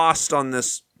lost on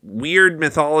this weird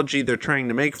mythology they're trying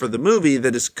to make for the movie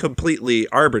that is completely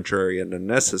arbitrary and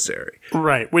unnecessary.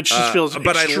 Right, which just feels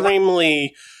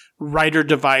extremely writer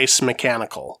device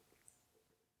mechanical.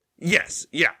 Yes,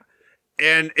 yeah.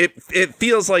 And it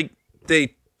feels like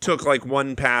they took, like,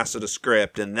 one pass at a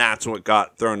script and that's what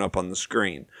got thrown up on the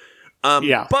screen.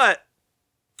 Yeah. But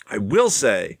I will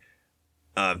say,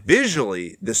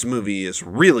 visually, this movie is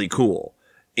really cool.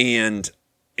 And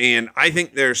I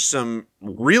think there's some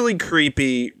really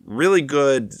creepy, really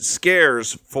good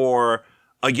scares for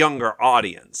a younger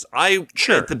audience.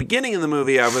 At the beginning of the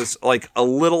movie, I was, like, a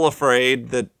little afraid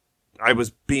that I was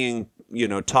being, you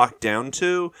know, talked down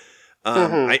to.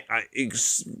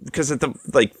 Because at the,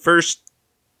 like, first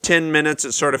 10 minutes,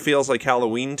 it sort of feels like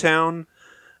Halloween Town.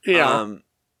 Yeah.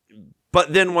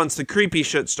 But then once the creepy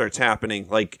shit starts happening,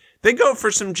 like, they go for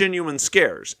some genuine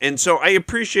scares. And so I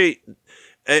appreciate,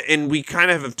 and we kind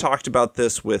of have talked about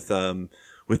this with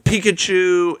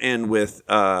Pikachu and with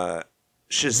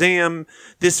Shazam.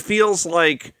 This feels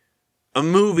like a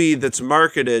movie that's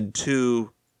marketed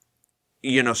to,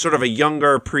 you know, sort of a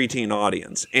younger preteen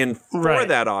audience. And for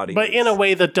that audience. But in a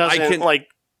way that doesn't, like,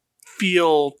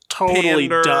 feel totally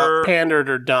pandered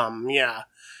or dumb. Yeah.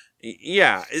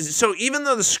 Yeah. So even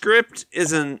though the script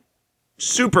isn't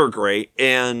super great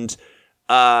and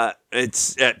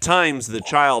it's at times the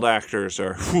child actors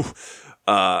are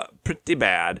pretty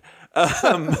bad.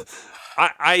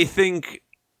 I think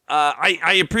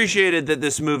I appreciated that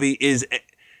this movie is.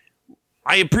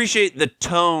 I appreciate the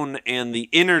tone and the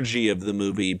energy of the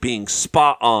movie being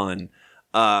spot on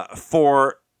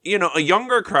for a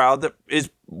younger crowd that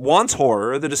wants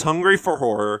horror, that is hungry for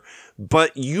horror,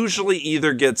 but usually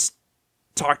either gets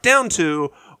talked down to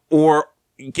or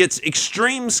gets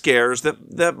extreme scares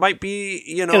that might be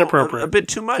inappropriate, a bit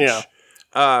too much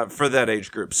for that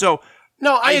age group. So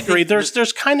no, I agree.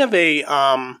 There's kind of a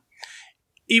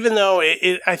even though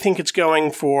I think it's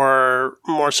going for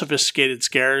more sophisticated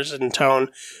scares in tone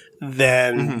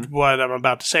than what I'm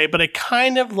about to say, but it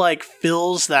kind of like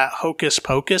fills that hocus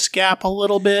pocus gap a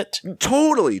little bit.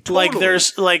 Totally. Like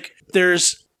there's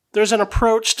an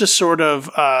approach to sort of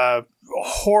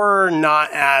horror not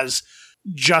as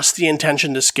just the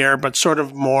intention to scare, but sort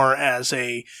of more as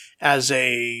a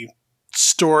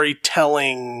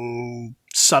storytelling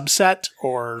subset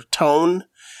or tone.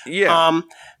 Yeah.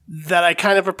 That I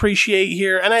kind of appreciate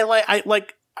here, and I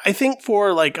think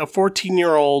for like a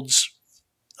 14-year-old's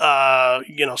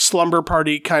slumber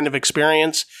party kind of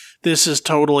experience, this is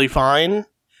totally fine.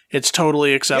 It's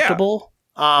totally acceptable.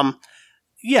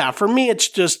 For me, it's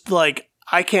just like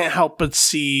I can't help but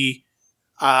see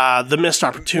the missed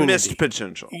opportunity, missed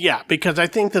potential. Yeah, because I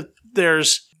think that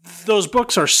those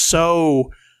books are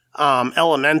so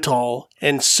elemental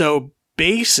and so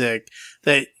basic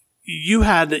that you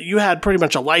had pretty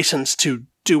much a license to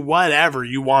do whatever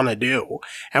you want to do.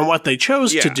 And what they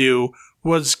chose to do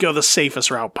was go the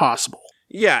safest route possible.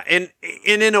 Yeah, and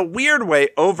in a weird way,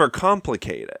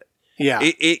 overcomplicate it. Yeah.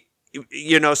 It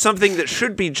something that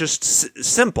should be just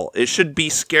simple. It should be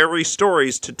scary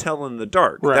stories to tell in the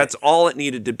dark. Right. That's all it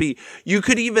needed to be. You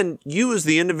could even use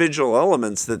the individual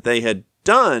elements that they had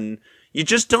done. You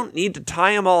just don't need to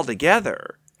tie them all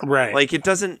together. Right. Like it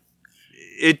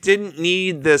didn't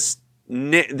need this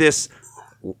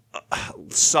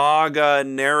saga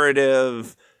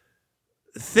narrative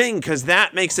thing, because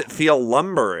that makes it feel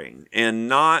lumbering and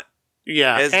not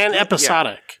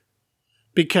episodic.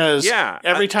 Because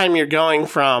every time you're going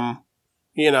from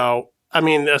one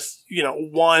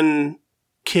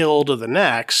kill to the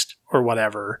next or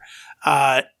whatever,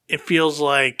 it feels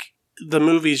like the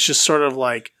movie's just sort of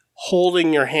like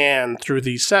holding your hand through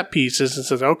these set pieces and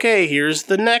says, okay, here's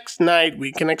the next night,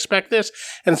 we can expect this.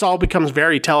 And it all becomes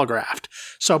very telegraphed.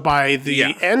 So by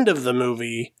the end of the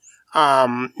movie,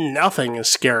 nothing is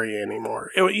scary anymore.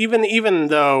 Even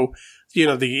though,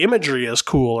 the imagery is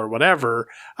cool or whatever,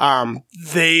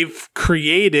 they've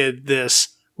created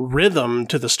this rhythm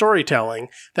to the storytelling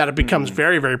that it becomes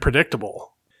very, very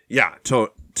predictable. Yeah,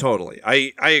 totally.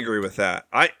 I agree with that.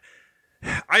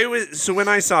 So when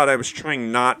I saw it, I was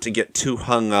trying not to get too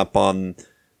hung up on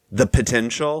the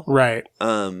potential. Right.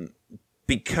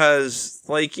 Because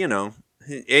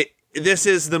this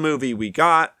is the movie we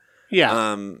got.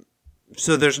 Yeah.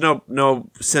 So there's no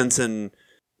sense in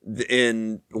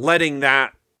letting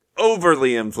that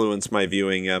overly influence my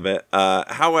viewing of it.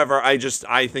 However, I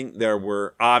think there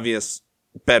were obvious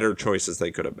better choices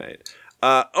they could have made.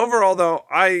 Overall though,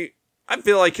 I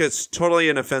feel like it's totally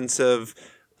inoffensive.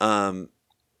 And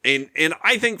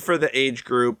I think for the age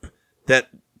group that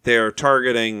they're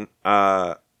targeting,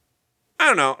 I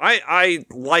don't know. I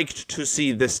liked to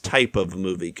see this type of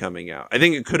movie coming out. I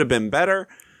think it could have been better.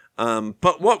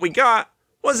 But what we got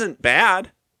wasn't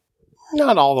bad.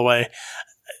 Not all the way.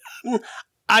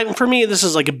 For me, this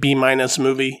is like a B-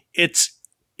 movie.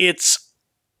 It's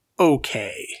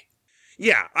okay.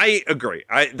 Yeah, I agree.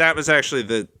 That was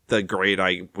actually the grade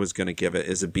I was going to give it,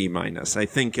 is a B-. I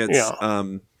think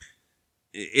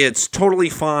it's totally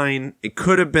fine. It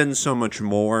could have been so much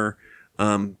more.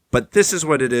 But this is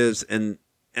what it is, and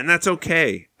that's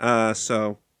okay.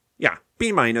 So yeah,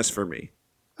 B- for me.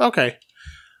 Okay.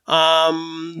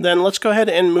 Then let's go ahead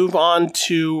and move on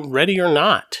to Ready or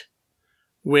Not,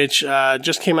 which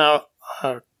just came out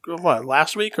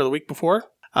last week or the week before.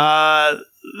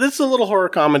 This is a little horror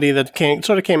comedy that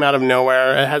came out of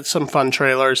nowhere. It had some fun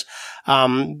trailers.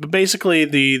 But basically,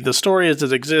 the story as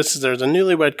it exists is there's a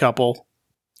newlywed couple,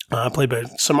 played by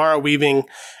Samara Weaving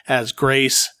as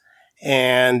Grace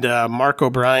and Mark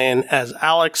O'Brien as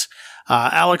Alex.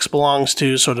 Alex belongs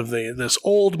to sort of this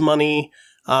old money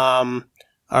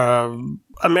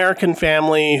American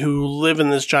family who live in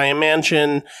this giant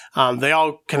mansion. They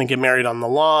all kind of get married on the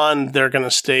lawn. They're going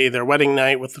to stay their wedding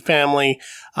night with the family.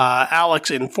 Alex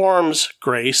informs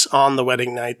Grace on the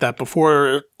wedding night that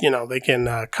before they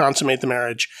can consummate the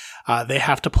marriage, they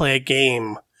have to play a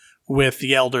game with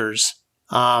the elders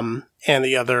and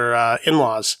the other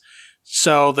in-laws.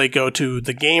 So they go to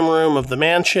the game room of the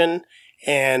mansion,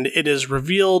 and it is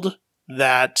revealed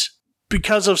that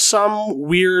because of some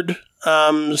weird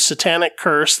satanic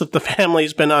curse that the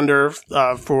family's been under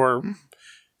for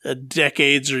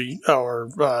decades or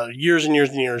years and years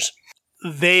and years,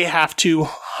 they have to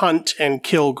hunt and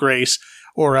kill Grace,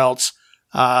 or else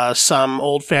some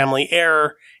old family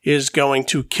heir is going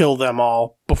to kill them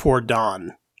all before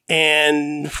dawn.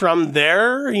 And from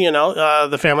there,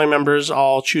 the family members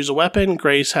all choose a weapon.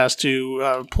 Grace has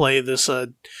to play this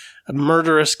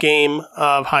murderous game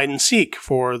of hide and seek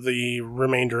for the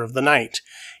remainder of the night.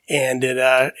 And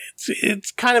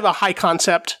it's kind of a high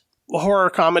concept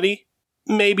horror comedy.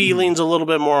 Maybe leans a little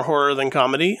bit more horror than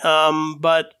comedy.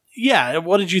 But yeah,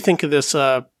 what did you think of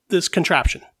this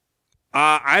contraption?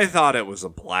 I thought it was a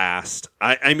blast.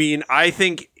 I mean, I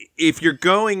think if you're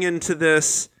going into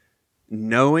this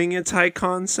knowing it's high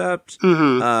concept,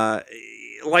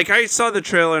 like I saw the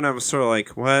trailer and I was sort of like,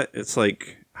 what? It's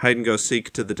like hide and go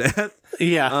seek to the death.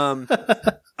 Yeah.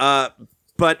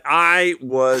 But I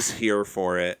was here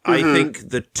for it. I think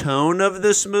the tone of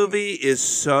this movie is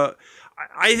so...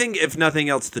 I think, if nothing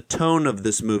else, the tone of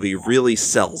this movie really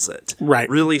sells it. Right.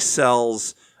 Really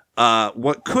sells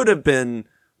what could have been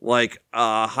like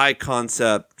a high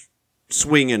concept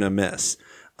swing and a miss.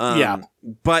 Yeah.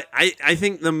 But I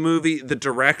think the movie, the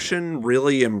direction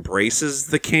really embraces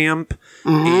the camp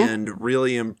and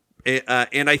really... and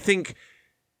I think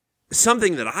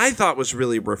something that I thought was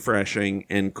really refreshing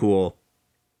and cool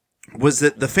was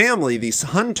that the family, these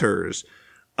hunters...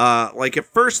 like at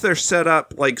first they're set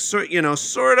up like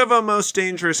sort of a most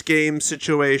dangerous game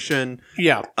situation.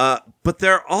 Yeah. But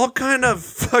they're all kind of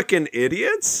fucking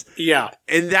idiots. Yeah.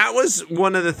 And that was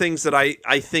one of the things that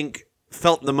I think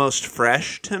felt the most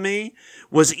fresh to me,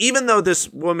 was even though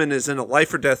this woman is in a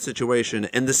life or death situation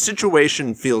and the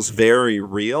situation feels very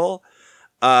real,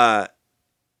 the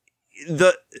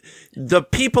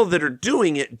people that are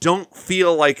doing it don't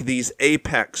feel like these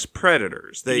apex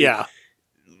predators.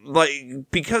 Like,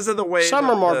 because of the way... Some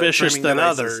are more vicious than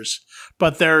others,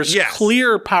 but there's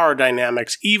clear power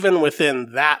dynamics even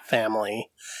within that family.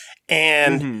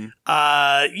 And,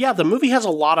 the movie has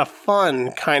a lot of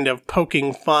fun, kind of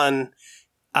poking fun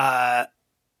at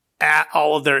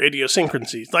all of their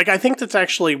idiosyncrasies. Like, I think that's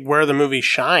actually where the movie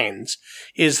shines,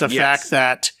 is the fact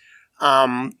that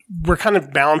we're kind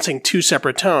of balancing two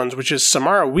separate tones, which is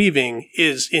Samara Weaving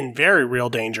is in very real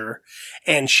danger,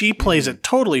 and she plays it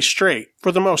totally straight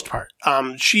for the most part.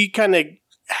 She kind of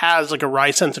has like a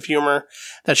wry sense of humor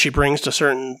that she brings to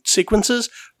certain sequences,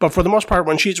 but for the most part,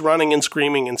 when she's running and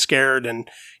screaming and scared and,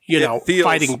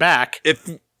 fighting back,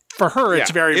 for her,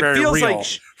 it's very, very real. Like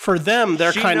for them,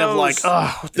 they're kind of like,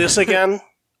 oh, this again?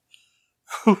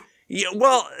 Yeah,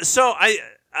 well, so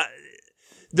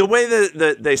the way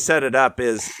that they set it up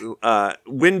is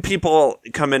when people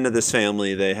come into this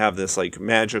family, they have this like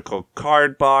magical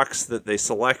card box that they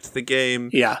select the game.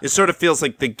 Yeah. It sort of feels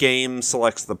like the game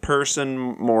selects the person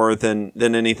more than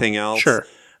anything else. Sure.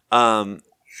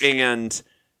 And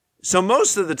so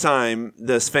most of the time,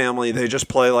 this family, they just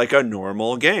play like a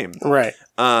normal game. Right.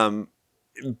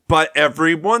 But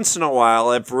every once in a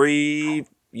while, every,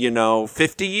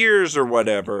 50 years or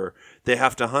whatever, they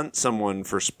have to hunt someone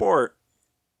for sport.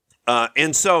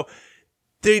 And so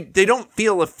they don't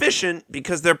feel efficient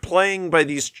because they're playing by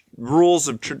these rules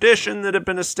of tradition that have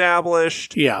been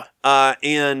established. Yeah.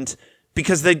 And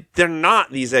because they're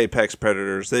not these apex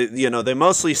predators. They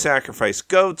mostly sacrifice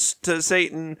goats to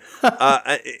Satan.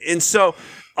 And so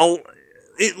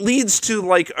it leads to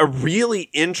like a really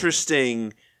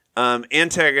interesting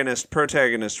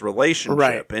antagonist-protagonist relationship.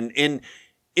 Right. And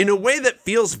in a way that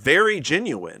feels very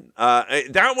genuine.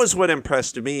 That was what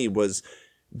impressed me, was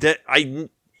that I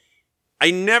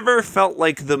never felt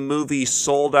like the movie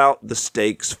sold out the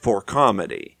stakes for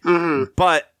comedy,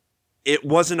 but it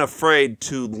wasn't afraid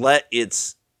to let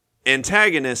its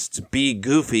antagonists be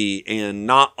goofy and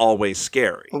not always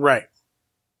scary. Right.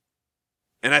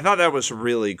 And I thought that was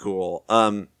really cool.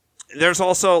 There's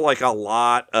also like a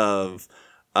lot of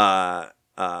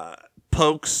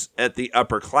pokes at the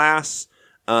upper class,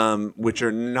 which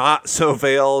are not so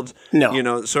veiled,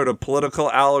 sort of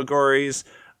political allegories.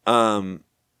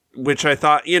 Which I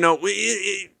thought,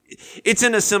 it's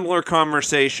in a similar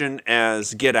conversation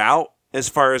as Get Out, as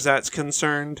far as that's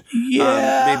concerned.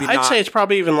 Yeah, maybe I'd say it's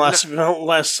probably even less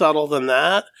subtle than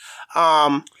that.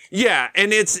 Yeah,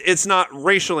 and it's not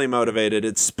racially motivated;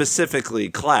 it's specifically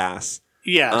class.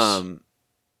 Yes.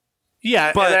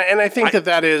 But and I think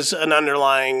that is an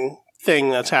underlying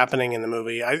thing that's happening in the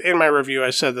movie. In my review,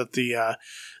 I said that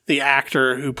the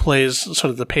actor who plays sort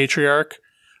of the patriarch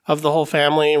of the whole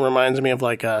family reminds me of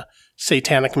like a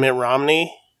satanic Mitt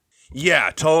Romney.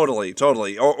 Yeah, totally.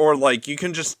 Or like you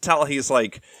can just tell he's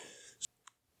like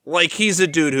he's a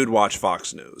dude who'd watch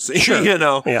Fox News, Sure. you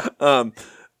know. Yeah. And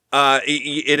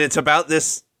it's about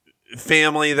this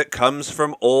family that comes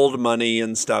from old money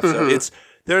and stuff. So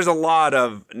there's a lot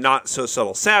of not so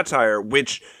subtle satire,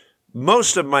 which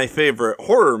most of my favorite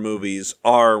horror movies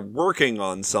are working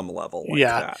on some level like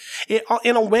that.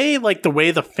 In a way, like the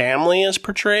way the family is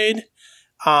portrayed.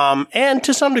 And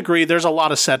to some degree, there's a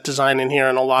lot of set design in here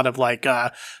and a lot of like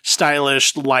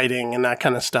stylish lighting and that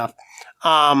kind of stuff.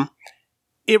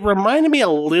 It reminded me a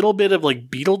little bit of like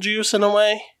Beetlejuice in a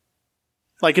way.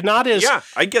 Like not as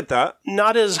I get that.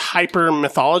 Not as hyper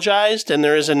mythologized, and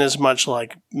there isn't as much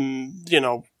like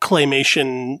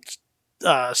claymation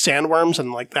sandworms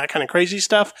and like that kind of crazy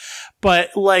stuff. But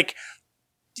like,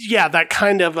 yeah, that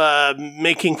kind of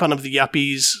making fun of the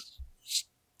yuppies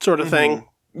sort of thing.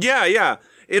 Yeah.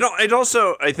 It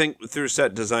also, I think, through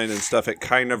set design and stuff, it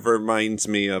kind of reminds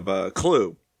me of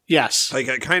Clue. Yes. Like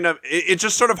it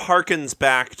just sort of harkens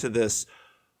back to this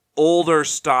older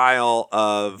style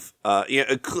of,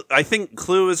 I think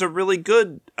Clue is a really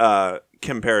good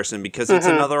comparison because it's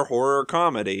another horror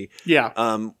comedy. Yeah.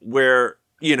 Where,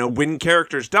 when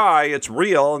characters die, it's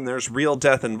real and there's real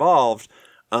death involved.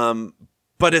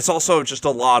 But it's also just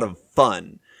a lot of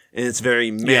fun and it's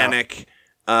very manic.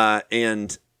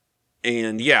 And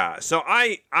yeah, so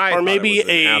I or maybe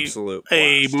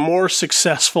a more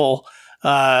successful,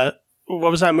 what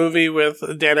was that movie with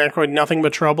Dan Aykroyd, Nothing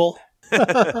But Trouble?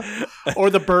 Or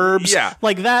The Burbs,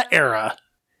 like that era.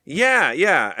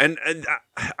 Yeah, and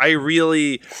I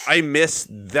miss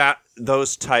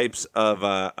those types of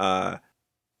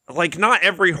like not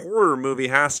every horror movie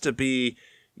has to be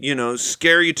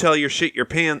scare you till you shit your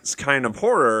pants kind of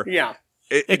horror. Yeah,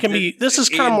 it can be. This is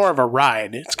kind of more of a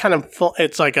ride. It's kind of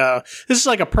this is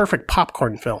like a perfect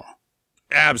popcorn film.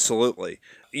 Absolutely,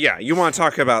 yeah. You want to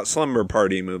talk about slumber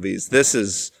party movies? This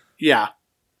is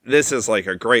like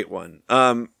a great one.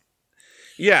 There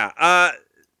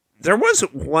was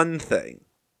one thing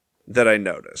that I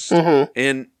noticed,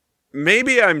 and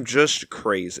maybe I'm just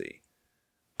crazy.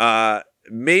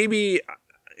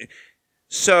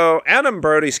 So Adam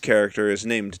Brody's character is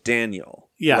named Daniel,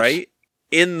 right?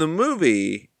 In the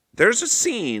movie, there's a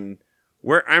scene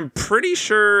where I'm pretty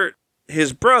sure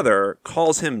his brother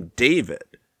calls him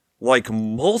David, like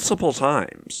multiple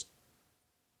times.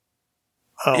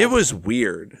 Oh. It was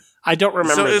weird. I don't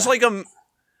remember. So it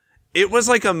was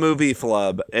like a movie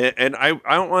flub, and I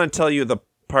don't want to tell you the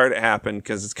part it happened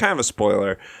because it's kind of a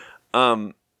spoiler.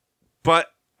 But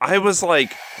I was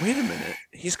like, wait a minute,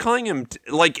 he's calling him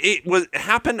it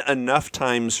happened enough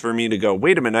times for me to go,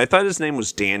 wait a minute, I thought his name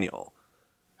was Daniel.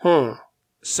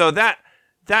 So that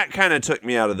kind of took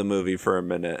me out of the movie for a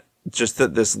minute. Just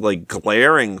that this like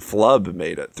glaring flub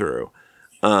made it through.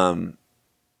 But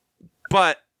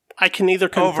I can neither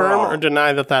confirm or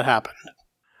deny that happened.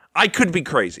 I could be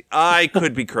crazy.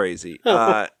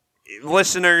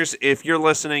 Listeners, if you're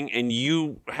listening and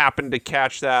you happen to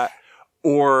catch that,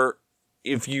 or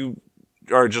if you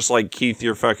are just like, Keith,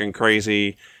 you're fucking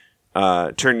crazy,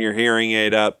 turn your hearing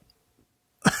aid up.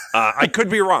 I could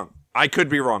be wrong.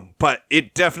 But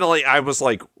it definitely, I was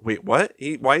like, wait, what?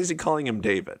 Why is he calling him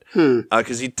David?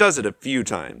 Because he does it a few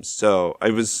times. So I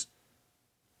was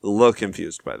a little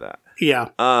confused by that. Yeah.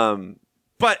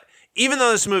 But even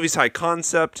though this movie's high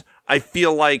concept, I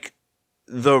feel like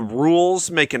the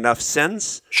rules make enough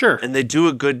sense. Sure. And they do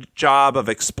a good job of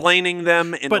explaining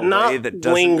them in a way that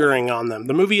doesn't... lingering on them.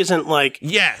 The movie isn't like...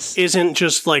 Yes. Isn't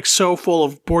just like so full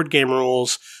of board game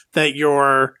rules that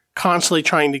you're constantly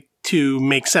trying to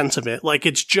make sense of it. Like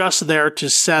it's just there to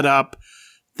set up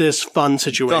this fun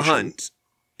situation. The hunt.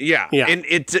 Yeah. And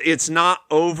it's not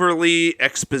overly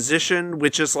exposition,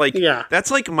 which is like... Yeah.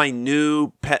 That's like my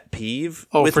new pet peeve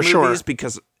with for movies sure.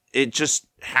 Because it just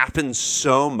happens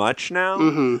so much now.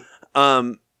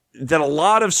 Mm-hmm. That a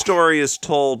lot of story is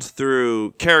told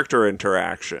through character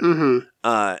interaction.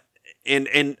 Mm-hmm.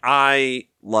 And I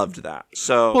loved that.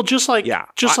 So well, just like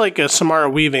a Samara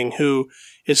Weaving who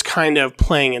is kind of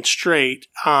playing it straight,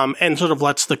 and sort of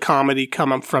lets the comedy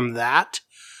come up from that.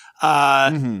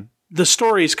 The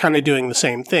story's kind of doing the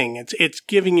same thing. It's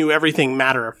giving you everything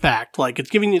matter of fact. Like it's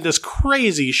giving you this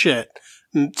crazy shit,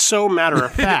 so matter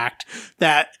of fact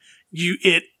that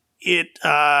it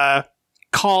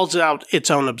calls out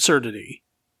its own absurdity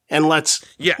and lets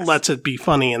it be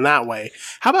funny in that way.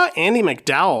 How about Andie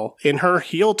MacDowell in her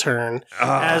heel turn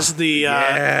as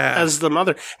the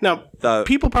mother? Now,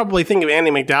 people probably think of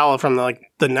Andie MacDowell from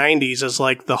the 90s as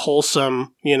like the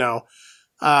wholesome,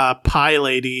 pie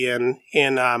lady in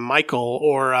Michael,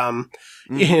 or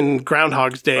in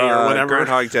Groundhog's Day or whatever.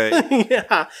 Groundhog Day.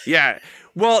 Yeah. Yeah.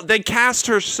 Well, they cast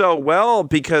her so well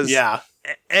because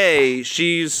A,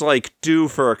 she's like due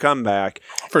for a comeback.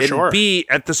 For sure. B,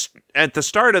 at the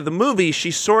start of the movie,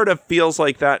 she sort of feels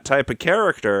like that type of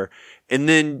character. And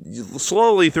then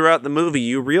slowly throughout the movie,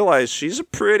 you realize she's a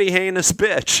pretty heinous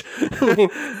bitch.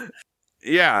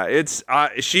 Yeah, it's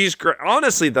she's great.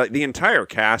 Honestly, the entire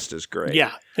cast is great.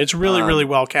 Yeah, it's really, really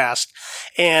well cast.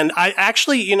 And I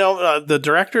actually, the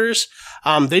directors,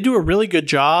 they do a really good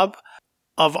job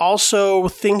of also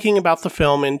thinking about the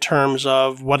film in terms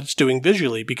of what it's doing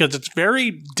visually, because it's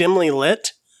very dimly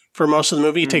lit for most of the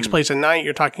movie. It takes place at night.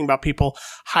 You're talking about people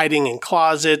hiding in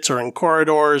closets or in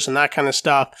corridors and that kind of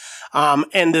stuff.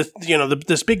 And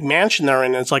this big mansion they're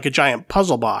in is like a giant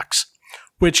puzzle box,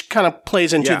 which kind of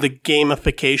plays into the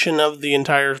gamification of the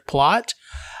entire plot.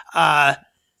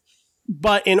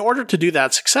 But in order to do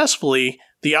that successfully,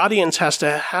 the audience has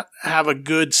to have a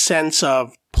good sense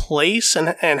of place and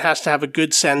has to have a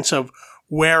good sense of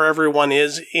where everyone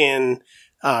is in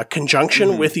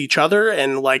conjunction with each other,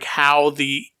 and like how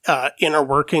the inner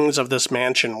workings of this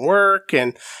mansion work,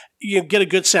 and you get a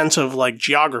good sense of like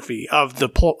geography of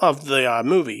the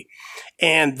movie.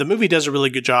 And the movie does a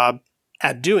really good job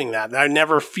at doing that. I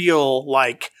never feel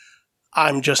like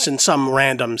I'm just in some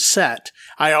random set.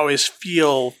 I always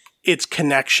feel its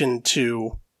connection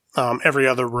to every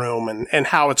other room and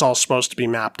how it's all supposed to be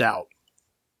mapped out.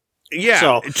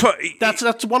 Yeah. So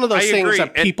that's one of those things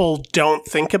that people don't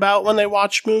think about when they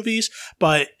watch movies,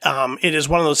 but it is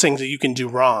one of those things that you can do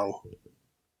wrong.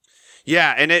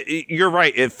 Yeah, and you're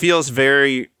right. It feels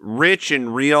very rich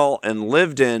and real and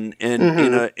lived in,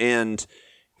 and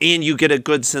you get a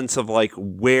good sense of like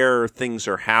where things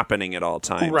are happening at all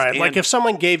times. Right. And like if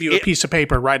someone gave you a piece of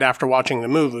paper right after watching the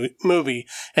movie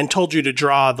and told you to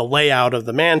draw the layout of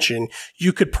the mansion,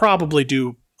 you could probably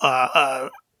do a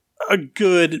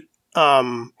good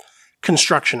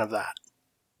construction of that.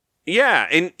 Yeah,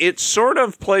 and it sort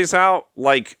of plays out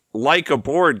like a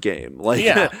board game,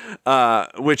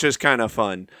 which is kind of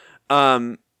fun.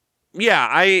 I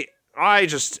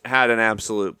just had an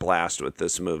absolute blast with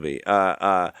this movie.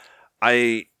 I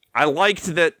liked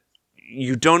that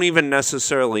you don't even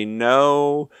necessarily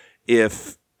know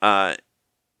if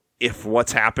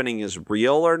what's happening is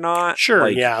real or not. Sure,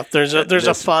 yeah. There's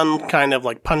a fun kind of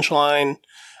like punchline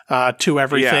to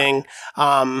everything.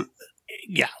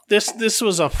 This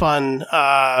was a fun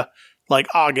like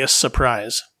August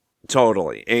surprise.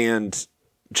 Totally. And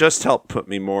just helped put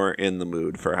me more in the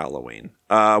mood for Halloween.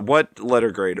 What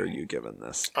letter grade are you giving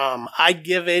this? I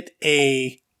give it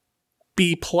a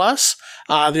B+.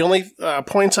 The only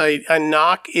points I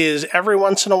knock is every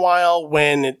once in a while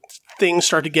when things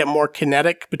start to get more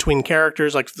kinetic between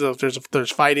characters, like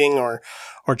there's fighting or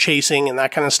chasing and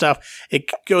that kind of stuff, it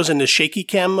goes into shaky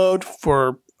cam mode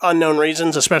for unknown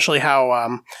reasons, especially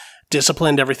how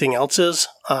disciplined everything else is.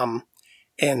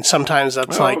 And sometimes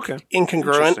that's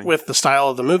incongruent with the style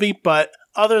of the movie. But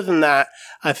other than that,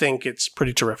 I think it's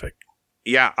pretty terrific.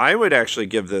 Yeah, I would actually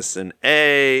give this an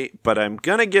A, but I'm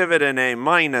going to give it an A-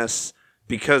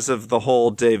 because of the whole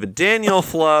David Daniel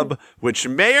flub, which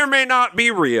may or may not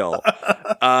be real.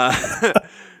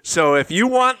 So if you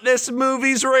want this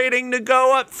movie's rating to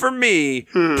go up for me,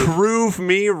 prove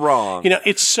me wrong.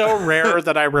 It's so rare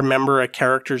that I remember a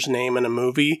character's name in a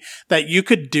movie that you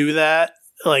could do that.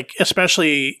 Like,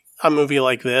 especially a movie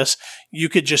like this, you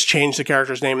could just change the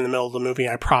character's name in the middle of the movie.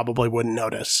 I probably wouldn't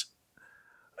notice.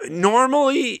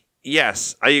 Normally,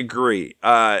 yes, I agree.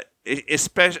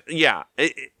 Especially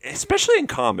in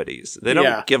comedies, they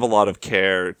don't give a lot of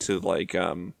care to like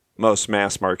most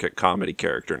mass market comedy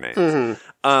character names.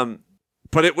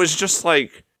 But it was just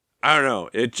like, I don't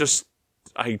know.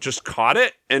 I just caught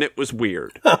it and it was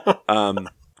weird.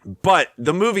 But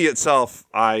the movie itself,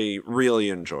 I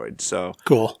really enjoyed. So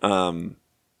cool.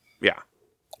 Yeah.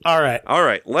 All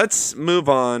right. Let's move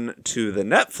on to the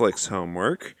Netflix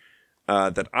homework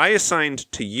that I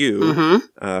assigned to you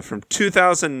from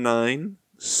 2009.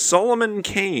 Solomon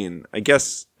Kane. I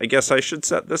guess I should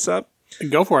set this up.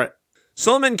 Go for it.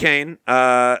 Solomon Kane,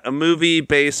 a movie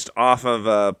based off of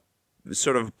a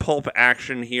sort of pulp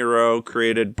action hero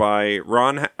created by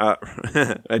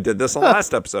I did this on the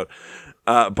last episode.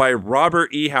 By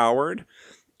Robert E. Howard.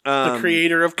 The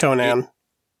creator of Conan.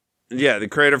 The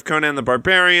creator of Conan the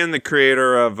Barbarian, the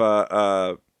creator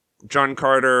of John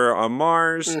Carter on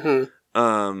Mars.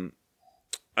 Didn't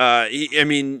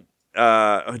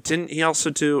he also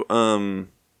do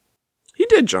he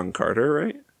did John Carter,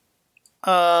 right?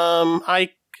 I'm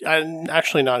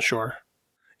actually not sure.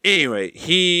 Anyway,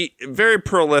 he very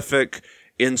prolific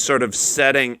in sort of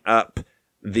setting up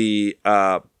the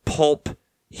pulp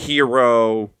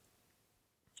hero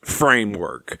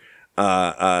framework.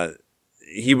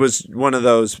 He was one of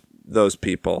those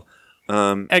people.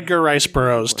 Edgar Rice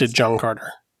Burroughs did John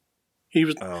Carter. He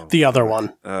was the other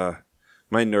one.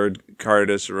 My nerd card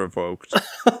is revoked.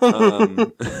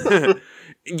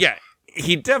 Yeah,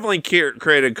 he definitely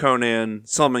created Conan,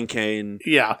 Solomon Kane,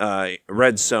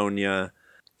 Red Sonja.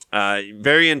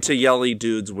 Very into yelly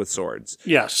dudes with swords.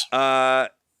 Yes.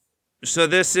 So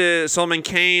this is Solomon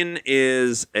Kane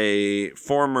is a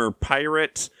former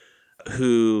pirate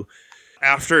who,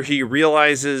 after he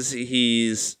realizes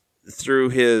he's through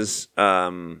his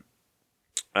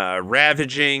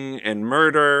ravaging and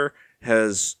murder,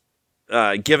 has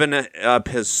given up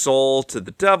his soul to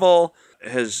the devil,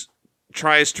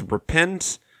 tries to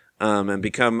repent and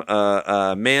become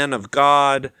a man of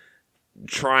God,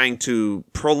 trying to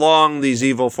prolong these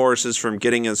evil forces from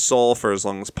getting his soul for as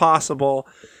long as possible.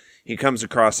 He comes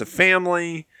across a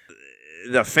family.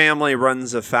 The family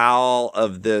runs afoul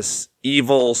of this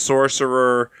evil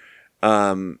sorcerer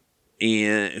who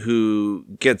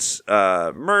gets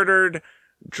murdered,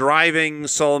 driving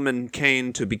Solomon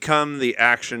Kane to become the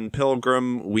action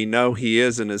pilgrim we know he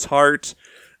is in his heart,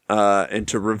 and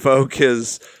to revoke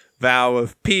his vow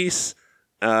of peace,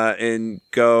 and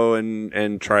go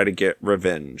and try to get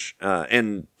revenge,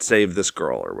 and save this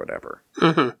girl or whatever.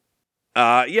 Mm-hmm.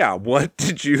 What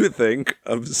did you think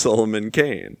of Solomon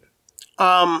Kane?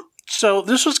 So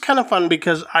this was kind of fun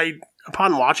because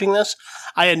upon watching this,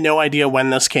 I had no idea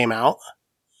when this came out.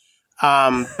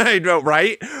 I know,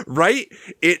 right?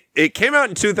 It came out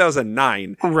in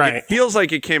 2009. Right. It feels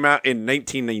like it came out in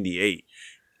 1998.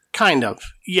 Kind of,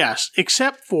 yes.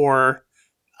 Except for,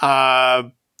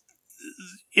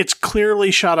 it's clearly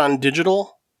shot on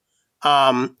digital.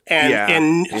 And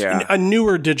a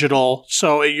newer digital,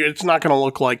 so it's not going to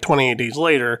look like 28 Days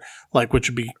Later, which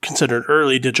would be considered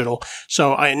early digital.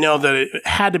 So I know that it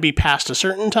had to be past a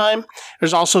certain time.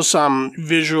 There's also some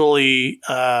visually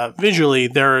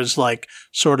there is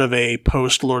sort of a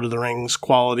post Lord of the Rings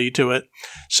quality to it.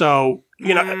 So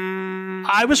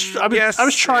I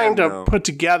was trying to put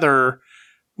together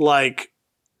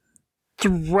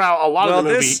throughout a lot of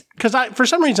the movie, because for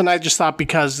some reason I just thought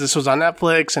because this was on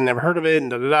Netflix and never heard of it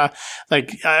and I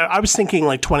was thinking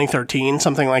 2013,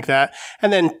 something like that.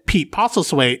 And then Pete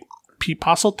Postlethwaite,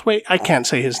 I can't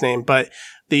say his name, but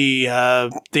the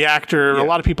actor, a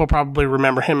lot of people probably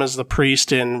remember him as the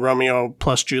priest in Romeo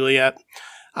plus Juliet.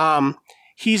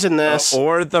 He's in this,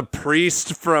 or the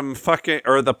priest from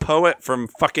or the poet from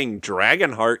fucking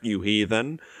Dragonheart, you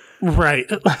heathen. Right.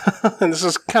 And this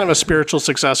is kind of a spiritual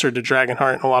successor to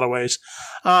Dragonheart in a lot of ways.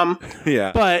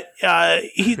 But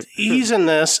he's in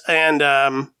this,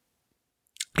 and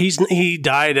he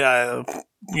died a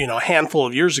handful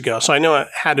of years ago, so I know it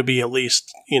had to be at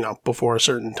least before a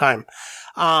certain time.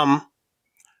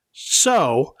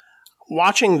 So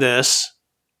watching this,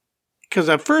 because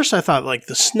at first I thought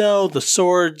the snow, the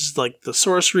swords, the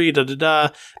sorcery,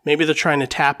 maybe they're trying to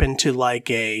tap into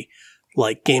a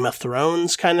Game of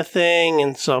Thrones kind of thing.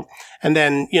 And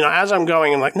then, as I'm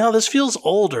going, I'm no, this feels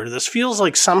older. This feels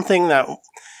like something that,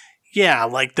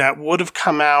 that would have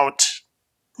come out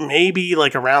maybe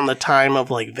around the time of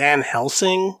Van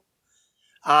Helsing.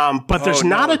 But there's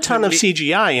not a ton of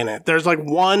CGI in it. There's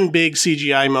one big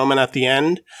CGI moment at the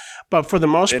end. But for the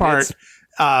most part,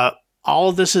 all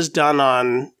of this is done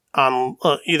on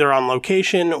either on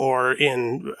location or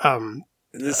in,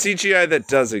 the CGI that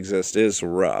does exist is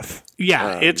rough.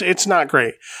 Yeah, it's not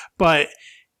great, but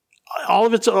all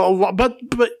of it's but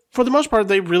for the most part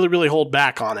they really, really hold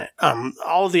back on it.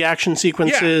 All of the action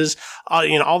sequences,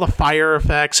 all the fire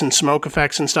effects and smoke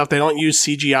effects and stuff, they don't use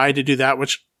CGI to do that,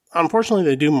 which unfortunately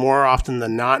they do more often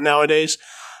than not nowadays.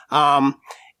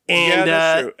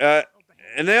 That's true.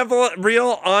 And they have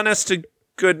real honest to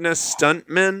goodness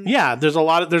stuntmen. Yeah, there's a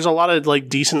lot of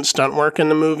decent stunt work in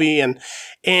the movie, and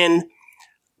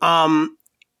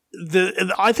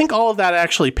I think all of that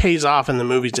actually pays off in the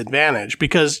movie's advantage,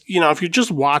 because if you're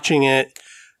just watching it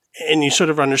and you sort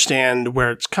of understand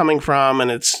where it's coming from,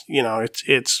 and it's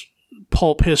it's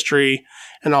pulp history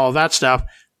and all of that stuff,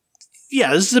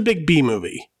 this is a big B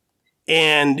movie,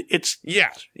 and it's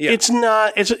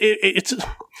not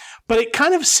but it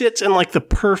kind of sits in the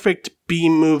perfect B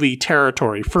movie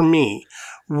territory for me,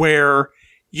 where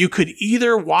you could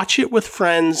either watch it with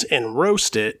friends and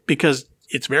roast it, because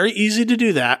it's very easy to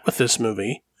do that with this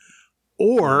movie.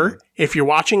 Or if you're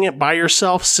watching it by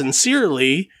yourself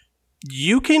sincerely,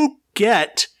 you can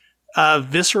get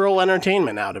visceral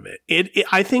entertainment out of it.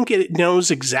 I think it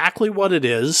knows exactly what it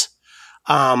is.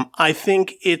 I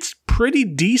think it's pretty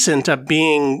decent at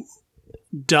being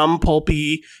dumb,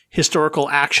 pulpy, historical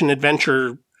action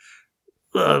adventure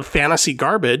fantasy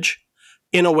garbage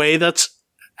in a way that's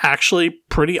actually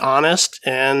pretty honest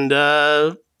and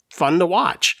fun to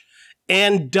watch.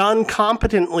 And done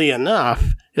competently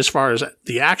enough, as far as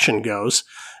the action goes,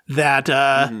 that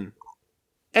and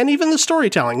even the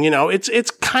storytelling,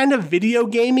 it's kind of video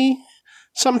gamey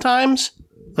sometimes.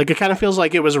 Like, it kind of feels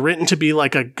like it was written to be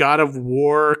like a God of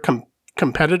War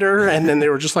competitor, and then they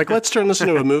were just like, let's turn this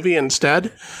into a movie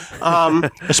instead.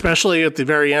 Especially at the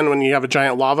very end when you have a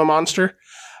giant lava monster.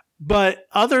 But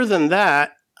other than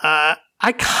that, I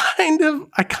kind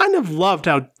of loved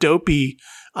how dopey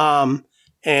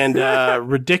and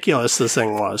ridiculous this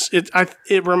thing was.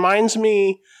 It reminds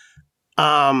me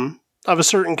of a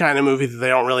certain kind of movie that they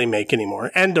don't really make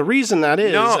anymore. And the reason that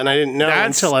is, and I didn't know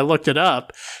until I looked it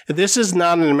up, this is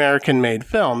not an American-made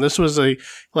film. This was it's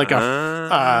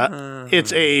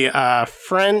a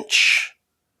French,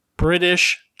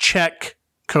 British, Czech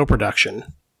co-production.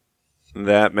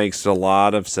 That makes a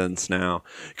lot of sense now.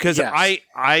 Because yes.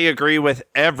 I agree with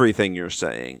everything you're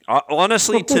saying.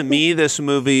 Honestly, to me, this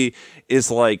movie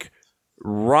is like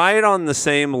right on the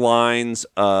same lines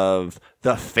of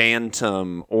The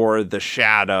Phantom or The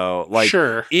Shadow. Like,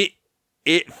 sure.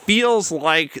 It feels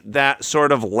like that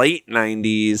sort of late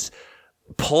 90s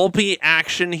pulpy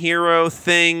action hero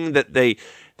thing that they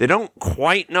don't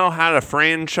quite know how to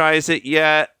franchise it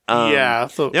yet. They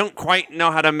don't quite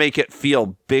know how to make it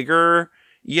feel bigger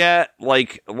yet,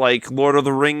 like Lord of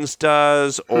the Rings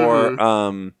does,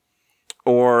 or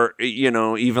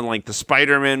even like the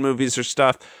Spider-Man movies or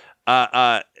stuff.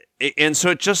 And so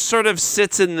it just sort of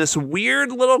sits in this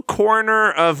weird little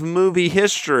corner of movie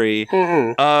history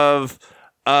of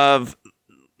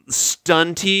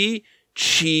stunty,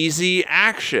 cheesy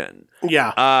action.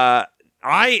 Yeah.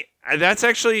 That's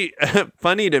actually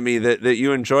funny to me that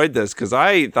you enjoyed this, because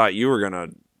I thought you were going to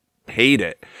hate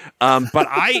it. But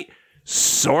I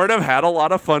sort of had a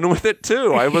lot of fun with it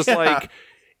too. I was like,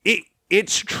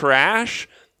 it's trash,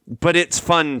 but it's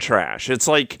fun trash. It's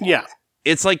like,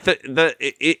 it's like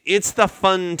it's the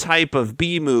fun type of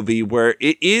B movie where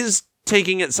it is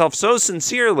taking itself so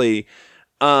sincerely,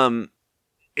 and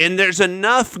there's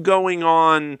enough going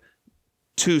on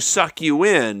to suck you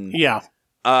in. Yeah.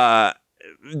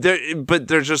 But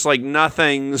there's just like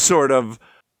nothing sort of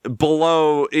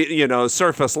below,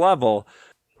 surface level.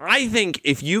 I think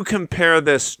if you compare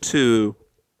this to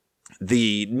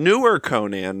the newer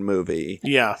Conan movie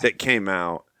that came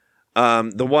out,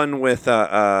 the one with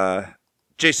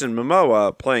Jason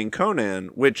Momoa playing Conan,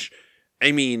 which,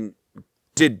 I mean,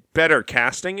 did better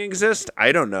casting exist?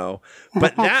 I don't know.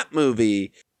 But that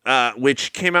movie,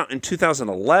 which came out in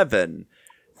 2011,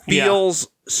 feels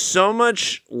so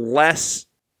much less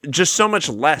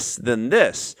than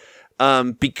this,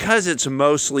 because it's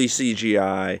mostly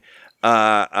CGI.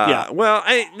 Well,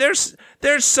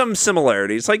 there's some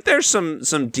similarities. Like, there's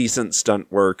some decent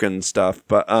stunt work and stuff,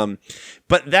 but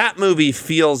that movie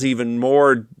feels even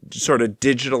more sort of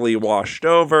digitally washed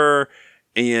over,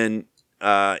 and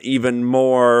even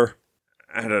more,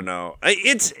 I don't know.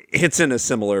 It's in a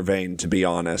similar vein, to be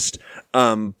honest.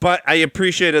 But I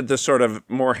appreciated the sort of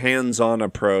more hands-on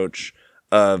approach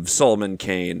of Solomon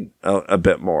Kane a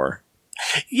bit more.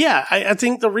 Yeah, I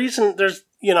think the reason there's,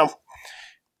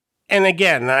 and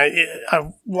again,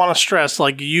 I want to stress,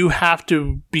 like, you have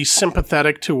to be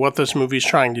sympathetic to what this movie's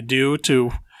trying to do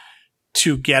to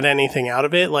get anything out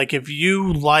of it. Like, if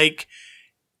you like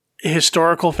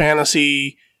historical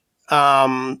fantasy,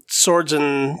 swords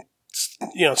and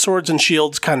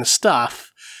shields kind of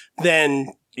stuff, then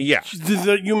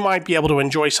you might be able to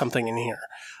enjoy something in here.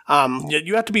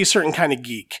 You have to be a certain kind of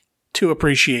geek to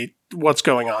appreciate what's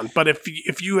going on. But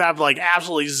if you have like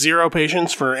absolutely zero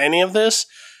patience for any of this,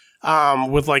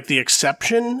 with like the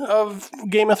exception of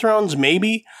Game of Thrones,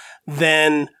 maybe,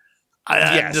 then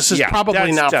this is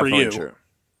probably not for you. True.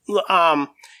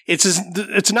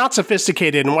 It's not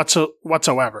sophisticated in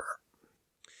whatsoever.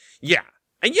 Yeah.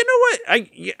 And you know what?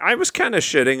 I was kind of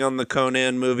shitting on the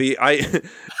Conan movie.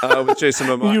 With Jason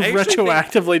Momoa. You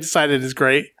retroactively decided it's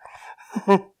great.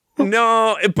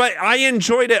 No, but I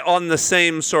enjoyed it on the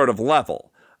same sort of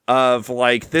level of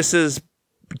like, this is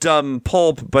dumb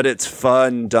pulp, but it's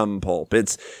fun dumb pulp.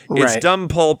 It's dumb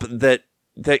pulp that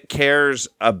cares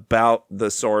about the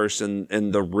source and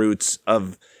the roots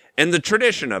of and the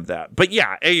tradition of that. But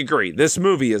yeah, I agree. This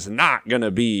movie is not going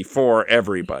to be for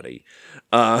everybody.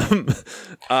 But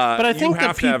I think you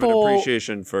have to have an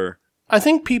appreciation for. I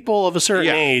think people of a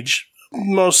certain age,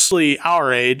 mostly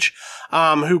our age,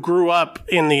 who grew up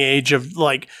in the age of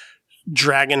like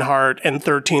Dragonheart and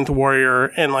 13th Warrior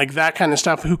and like that kind of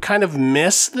stuff, who kind of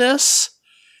miss this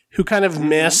who kind of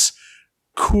miss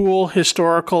cool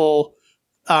historical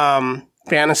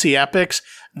fantasy epics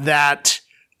that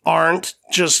aren't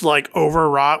just like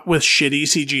overwrought with shitty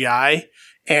CGI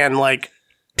and like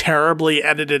terribly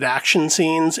edited action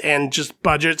scenes and just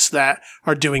budgets that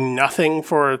are doing nothing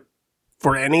for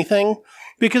anything.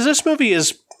 Because this movie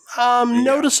is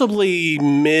noticeably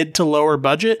mid to lower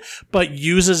budget, but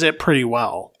uses it pretty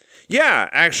well. Yeah,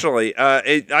 actually,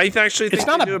 I actually think it's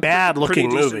not a bad looking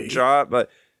movie. Job, but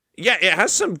yeah, it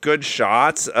has some good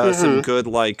shots, some good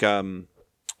like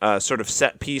sort of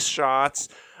set piece shots.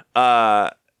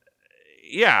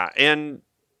 Yeah, and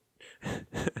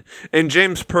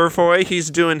James Purfoy,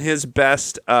 he's doing his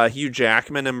best Hugh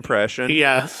Jackman impression.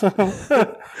 Yeah,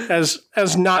 as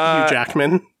not Hugh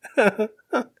Jackman.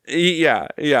 Yeah.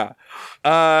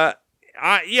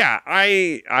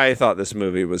 I thought this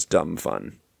movie was dumb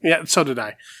fun. Yeah, so did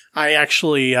I. I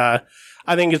actually, I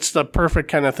think it's the perfect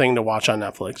kind of thing to watch on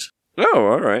Netflix. Oh,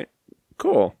 all right.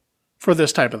 Cool. For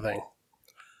this type of thing.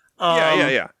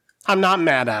 Yeah. I'm not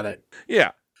mad at it.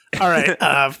 Yeah. All right.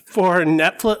 For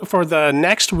the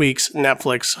next week's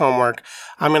Netflix homework,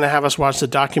 I'm going to have us watch the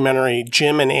documentary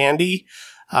Jim and Andy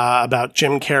about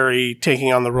Jim Carrey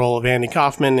taking on the role of Andy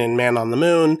Kaufman in Man on the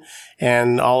Moon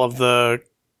and all of the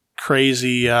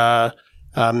crazy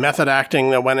method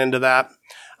acting that went into that.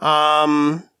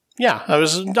 Yeah, it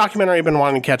was a documentary I've been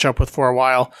wanting to catch up with for a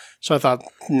while, so I thought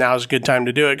now's a good time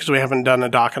to do it because we haven't done a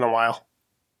doc in a while.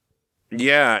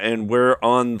 Yeah, and we're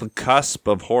on the cusp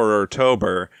of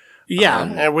Horror-tober. Yeah,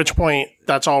 at which point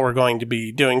that's all we're going to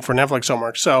be doing for Netflix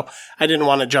homework, so I didn't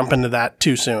want to jump into that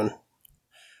too soon.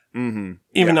 Mm-hmm.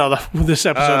 Even though this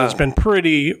episode has been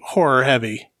pretty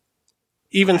horror-heavy.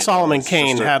 Even Solomon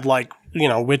Kane had, like,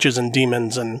 witches and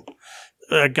demons and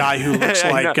a guy who looks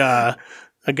like...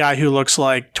 a guy who looks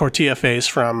like Tortilla Face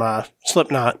from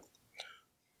Slipknot.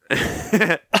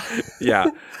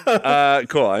 Yeah.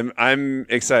 Cool. I'm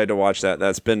excited to watch that.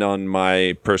 That's been on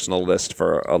my personal list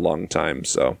for a long time.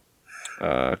 So,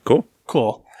 cool.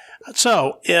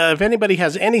 So, if anybody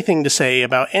has anything to say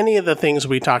about any of the things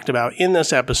we talked about in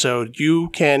this episode, you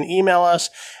can email us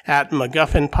at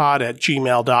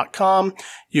MacGuffinPod@gmail.com.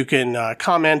 You can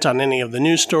comment on any of the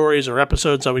news stories or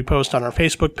episodes that we post on our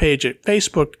Facebook page at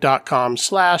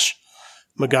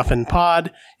facebook.com/MacGuffinPod.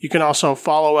 You can also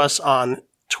follow us on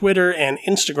Twitter and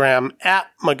Instagram at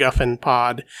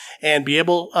MacGuffinPod, and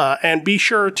be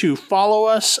sure to follow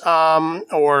us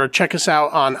or check us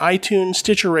out on iTunes,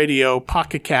 Stitcher Radio,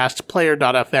 Pocket Cast,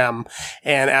 Player.fm,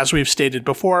 and as we've stated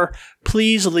before,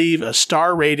 please leave a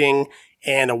star rating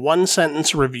and a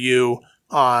 1-sentence review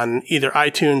on either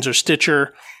iTunes or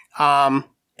Stitcher.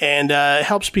 And it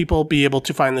helps people be able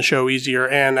to find the show easier.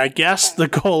 And I guess the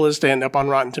goal is to end up on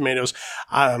Rotten Tomatoes.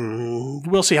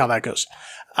 We'll see how that goes.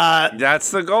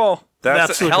 That's the goal.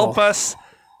 That's the goal.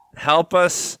 Help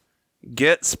us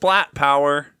get splat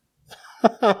power.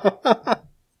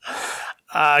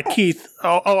 Keith.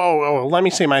 Oh, let me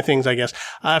say my things, I guess.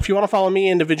 If you want to follow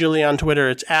me individually on Twitter,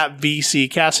 it's at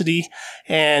VC Cassidy.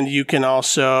 And you can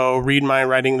also read my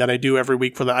writing that I do every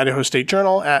week for the Idaho State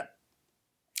Journal at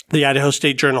the Idaho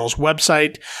State Journal's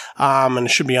website. And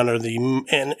it should be under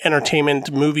the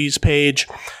entertainment movies page.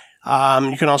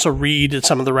 You can also read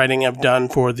some of the writing I've done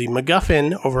for the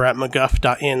MacGuffin over at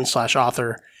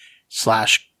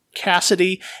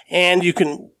maguff.in/author/Cassidy. And you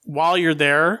can, while you're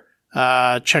there,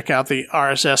 check out the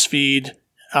RSS feed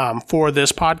for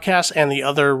this podcast and the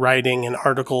other writing and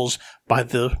articles by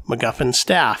the MacGuffin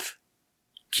staff.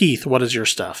 Keith, what is your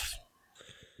stuff?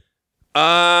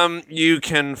 You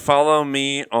can follow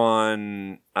me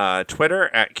on Twitter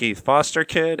at Keith Foster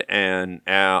Kid and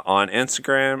on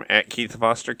Instagram at Keith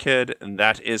Foster Kid, and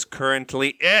that is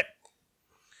currently it.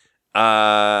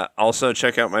 Also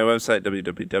check out my website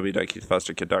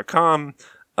www.keithfosterkid.com.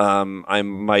 I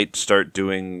might start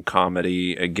doing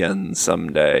comedy again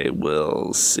someday.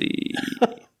 We'll see.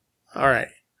 All right.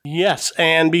 Yes,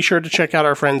 and be sure to check out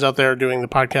our friends out there doing the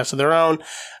podcast of their own.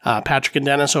 Patrick and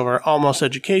Dennis over at Almost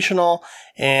Educational,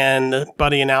 and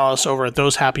Buddy and Alice over at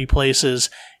Those Happy Places,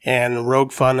 and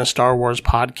Rogue Fun, a Star Wars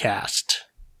podcast.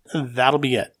 That'll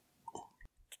be it.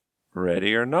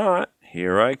 Ready or not,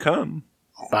 here I come.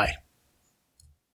 Bye.